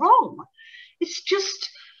 That's wrong. It's just,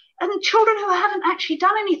 and children who haven't actually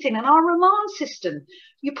done anything. And our remand system,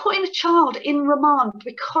 you put in a child in remand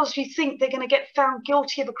because you think they're going to get found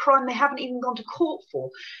guilty of a crime they haven't even gone to court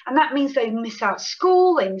for. And that means they miss out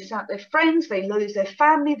school, they miss out their friends, they lose their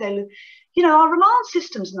family, you know, our remand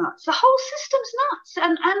system's nuts. The whole system's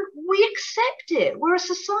nuts. And we accept it. We're a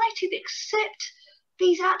society that accepts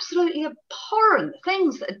these absolutely abhorrent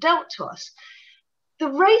things that are dealt to us, the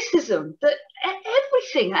racism,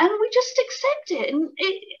 everything, and we just accept it. And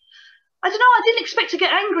I don't know, I didn't expect to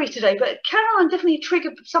get angry today, but Caroline definitely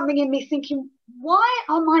triggered something in me thinking, why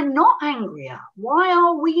am I not angrier? Why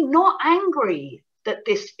are we not angry that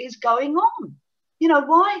this is going on? You know,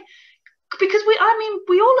 why? Because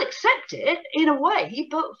we all accept it in a way,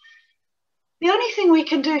 but the only thing we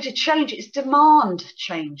can do to change it is demand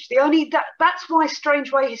change. That's why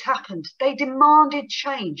Strangeways happened. They demanded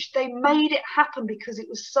change. They made it happen because it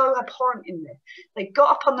was so abhorrent in there. They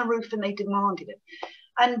got up on the roof and they demanded it.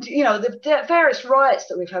 And, you know, the various riots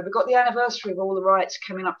that we've had, we've got the anniversary of all the riots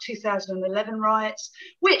coming up, 2011 riots,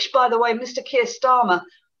 which, by the way, Mr. Keir Starmer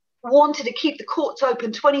wanted to keep the courts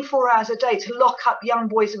open 24 hours a day to lock up young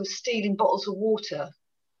boys who were stealing bottles of water.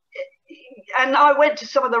 And I went to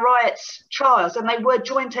some of the riots trials, and they were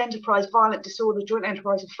joint enterprise, violent disorder, joint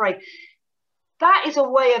enterprise afraid. That is a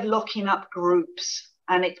way of locking up groups,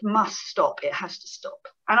 and it must stop. It has to stop.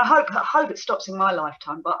 And I hope it stops in my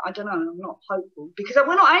lifetime, but I don't know, I'm not hopeful, because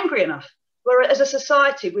we're not angry enough. As a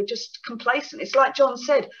society, we're just complacent. It's like John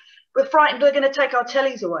said, we're frightened they're going to take our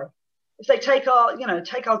tellies away. If they take our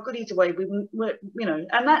goodies away,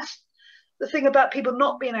 and that's the thing about people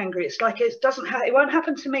not being angry. It's like it won't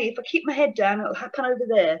happen to me. If I keep my head down, it'll happen over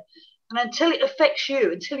there. And until it affects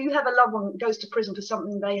you, until you have a loved one that goes to prison for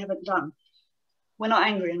something they haven't done, we're not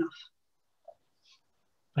angry enough.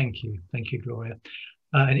 Thank you, Gloria.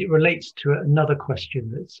 and it relates to another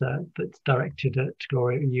question that's directed at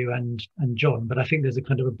Gloria, you and John. But I think there's a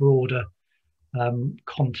kind of a broader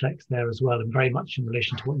context there as well, and very much in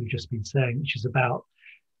relation to what you've just been saying, which is about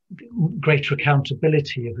greater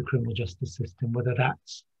accountability of the criminal justice system, whether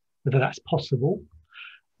that's possible,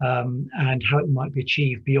 and how it might be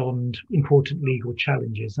achieved beyond important legal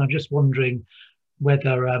challenges. And I'm just wondering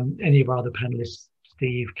whether any of our other panelists,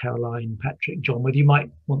 Steve, Caroline, Patrick, John, whether you might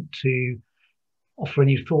want to offer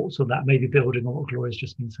any thoughts on that, maybe building on what Gloria's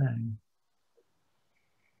just been saying.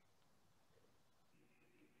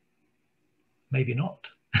 Maybe not.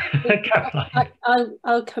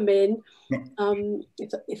 I'll come in,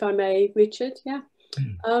 if I may, Richard. Yeah.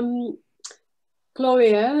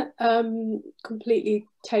 Gloria, completely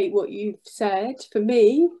take what you've said. For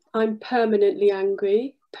me, I'm permanently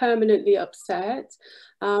angry, permanently upset,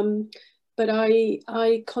 but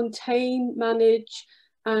I contain, manage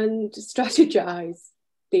and strategize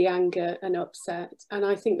the anger and upset, and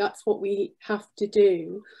I think that's what we have to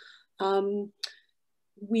do.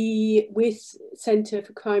 We, with Centre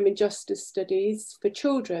for Crime and Justice Studies for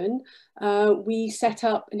Children, we set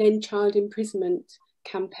up an End Child Imprisonment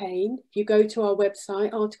campaign. If you go to our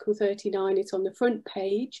website, Article 39, it's on the front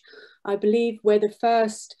page. I believe we're the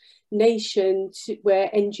first nation where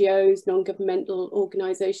NGOs, non-governmental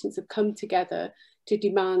organisations have come together to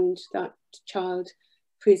demand that child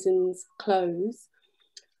prisons close.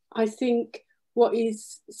 I think what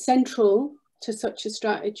is central to such a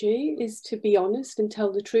strategy is to be honest and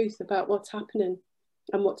tell the truth about what's happening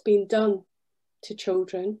and what's being done to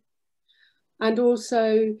children, and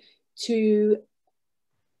also to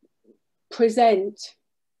present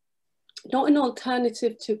not an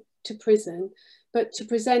alternative to prison, but to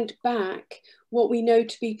present back what we know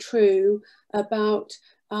to be true about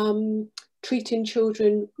treating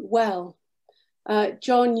children well.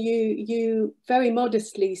 John, you very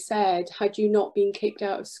modestly said, had you not been kicked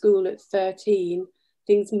out of school at 13,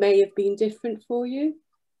 things may have been different for you.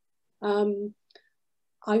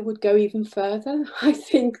 I would go even further. I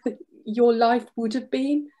think that your life would have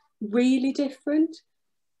been really different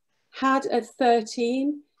had at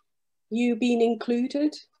 13 you been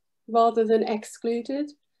included rather than excluded.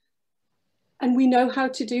 And we know how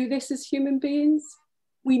to do this as human beings.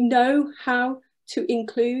 We know how to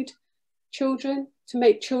include children, to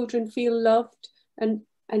make children feel loved and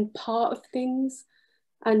part of things,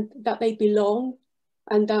 and that they belong,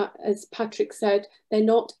 and that, as Patrick said, they're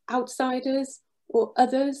not outsiders or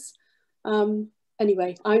others.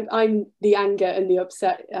 Anyway, I'm the anger and the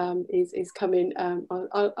upset is coming.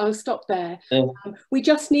 I'll stop there. We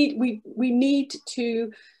just need we need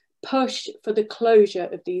to push for the closure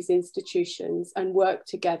of these institutions and work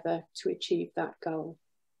together to achieve that goal.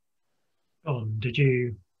 Did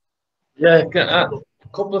you? Yeah, a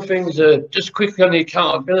couple of things. Just quickly on the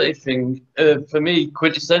accountability thing. For me,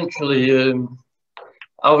 quintessentially,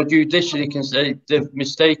 our judiciary can say they've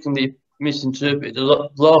mistakenly misinterpreted the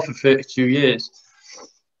law for 32 years,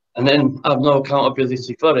 and then have no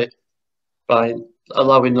accountability for it by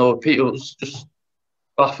allowing no appeals. Just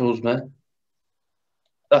baffles me.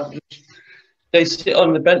 They sit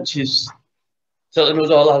on the benches telling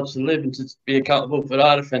us all how to live and to be accountable for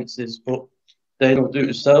our offences, but they don't do it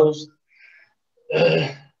themselves.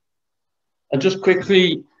 And just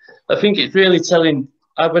quickly, I think it's really telling.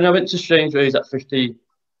 When I went to Strangeways at 15,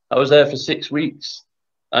 I was there for 6 weeks,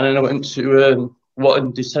 and then I went to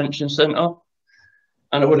Watton Detention Centre,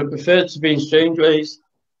 and I would have preferred to be in Strangeways.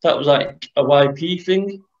 That was like a YP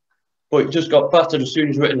thing, but it just got battered as soon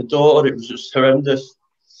as you went in the door. It was just horrendous.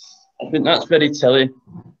 I think that's very telling.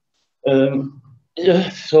 Yeah,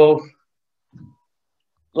 so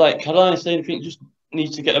like Caroline said, I think just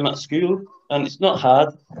need to get them at school, and it's not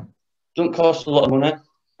hard. Don't cost a lot of money.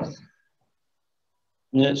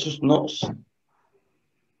 Yeah, it's just nuts.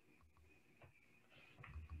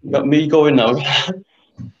 You got me going now.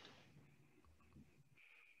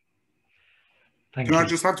 Can I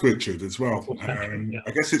just add to Richard as well?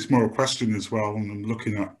 I guess it's more a question as well, and I'm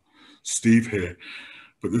looking at Steve here,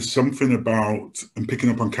 but there's something about, and picking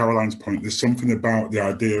up on Caroline's point, there's something about the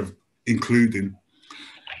idea of including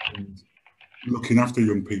and looking after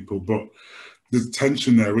young people, but there's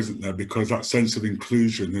tension there, isn't there? Because that sense of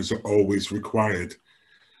inclusion has always required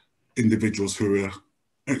individuals who are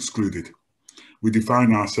excluded. We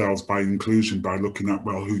define ourselves by inclusion, by looking at,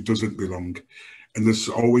 well, who doesn't belong. And there's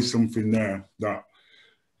always something there that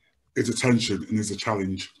is a tension and is a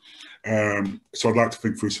challenge. So I'd like to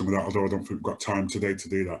think through some of that, although I don't think we've got time today to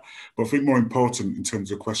do that. But I think more important in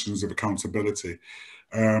terms of questions of accountability,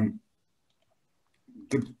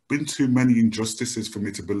 there've been too many injustices for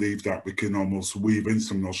me to believe that we can almost weave in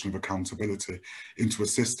some notion of accountability into a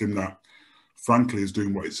system that, frankly, is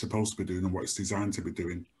doing what it's supposed to be doing and what it's designed to be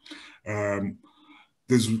doing.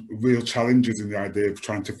 There's real challenges in the idea of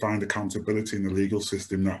trying to find accountability in the legal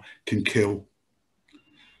system that can kill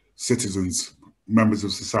citizens, members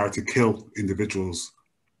of society, kill individuals,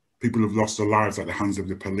 people who've lost their lives at the hands of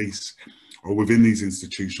the police or within these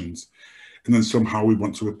institutions. And then somehow we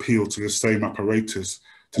want to appeal to the same apparatus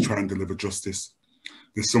to try and deliver justice.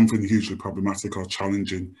 There's something hugely problematic or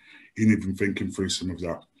challenging in even thinking through some of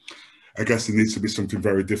that. I guess there needs to be something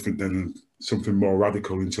very different than something more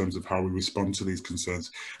radical in terms of how we respond to these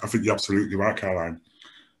concerns. I think you're absolutely right, Caroline.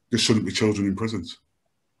 There shouldn't be children in prisons.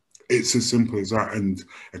 It's as simple as that. And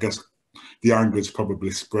I guess the anger is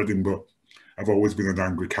probably spreading, but I've always been an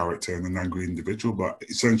angry character and an angry individual. But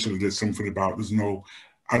essentially, there's something about,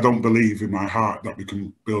 I don't believe in my heart that we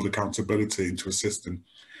can build accountability into a system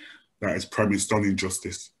that is premised on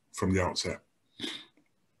injustice from the outset.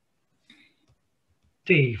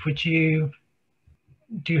 Steve,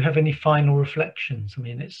 do you have any final reflections? I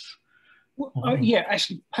mean, it's... Well, yeah,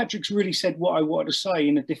 actually, Patrick's really said what I wanted to say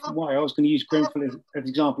in a different way. I was going to use Grenfell as an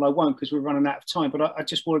example. I won't because we're running out of time. But I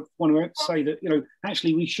just want to say that,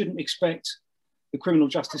 actually, we shouldn't expect the criminal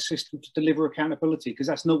justice system to deliver accountability because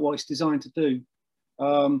that's not what it's designed to do.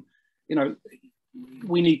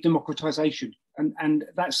 We need democratization, and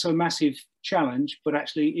that's a massive challenge. But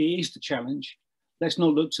actually, it is the challenge. Let's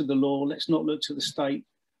not look to the law. Let's not look to the state.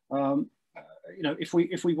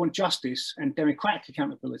 If we want justice and democratic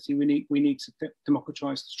accountability, we need to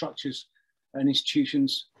democratize the structures and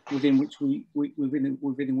institutions within which we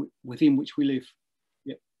live.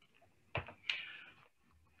 Yep.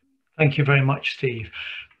 Thank you very much, Steve.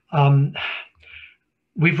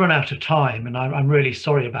 We've run out of time, and I'm really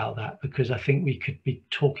sorry about that because I think we could be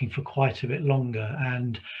talking for quite a bit longer.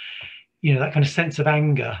 And that kind of sense of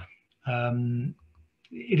anger,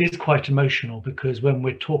 it is quite emotional because when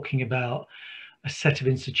we're talking about a set of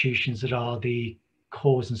institutions that are the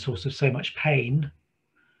cause and source of so much pain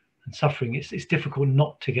and suffering, it's difficult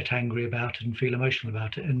not to get angry about it and feel emotional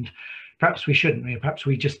about it. And perhaps we shouldn't. Perhaps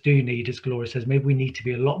we just do need, as Gloria says, maybe we need to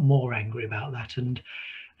be a lot more angry about that and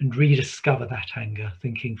rediscover that anger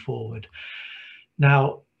thinking forward.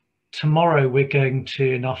 Now, tomorrow we're going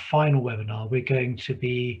to, in our final webinar, we're going to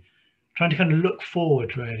be trying to kind of look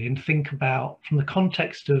forward really and think about, from the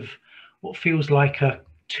context of what feels like a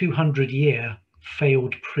 200-year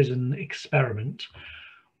failed prison experiment,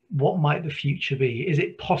 what might the future be? Is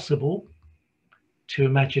it possible to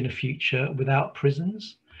imagine a future without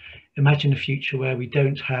prisons? Imagine a future where we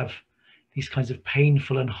don't have these kinds of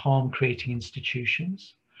painful and harm-creating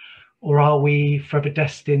institutions? Or are we forever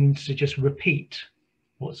destined to just repeat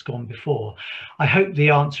what's gone before? I hope the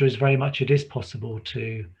answer is very much it is possible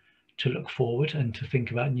to look forward and to think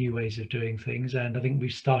about new ways of doing things. And I think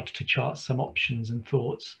we've started to chart some options and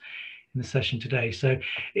thoughts in the session today. So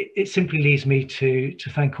it simply leaves me to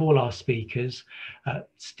thank all our speakers,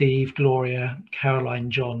 Steve, Gloria, Caroline,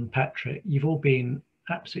 John, Patrick. You've all been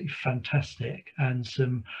absolutely fantastic, and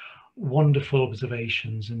some wonderful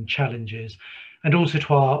observations and challenges, and also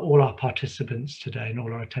to all our participants today and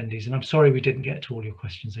all our attendees. And I'm sorry we didn't get to all your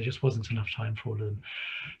questions. There just wasn't enough time for all of them.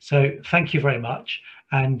 So thank you very much.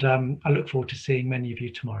 And I look forward to seeing many of you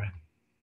tomorrow.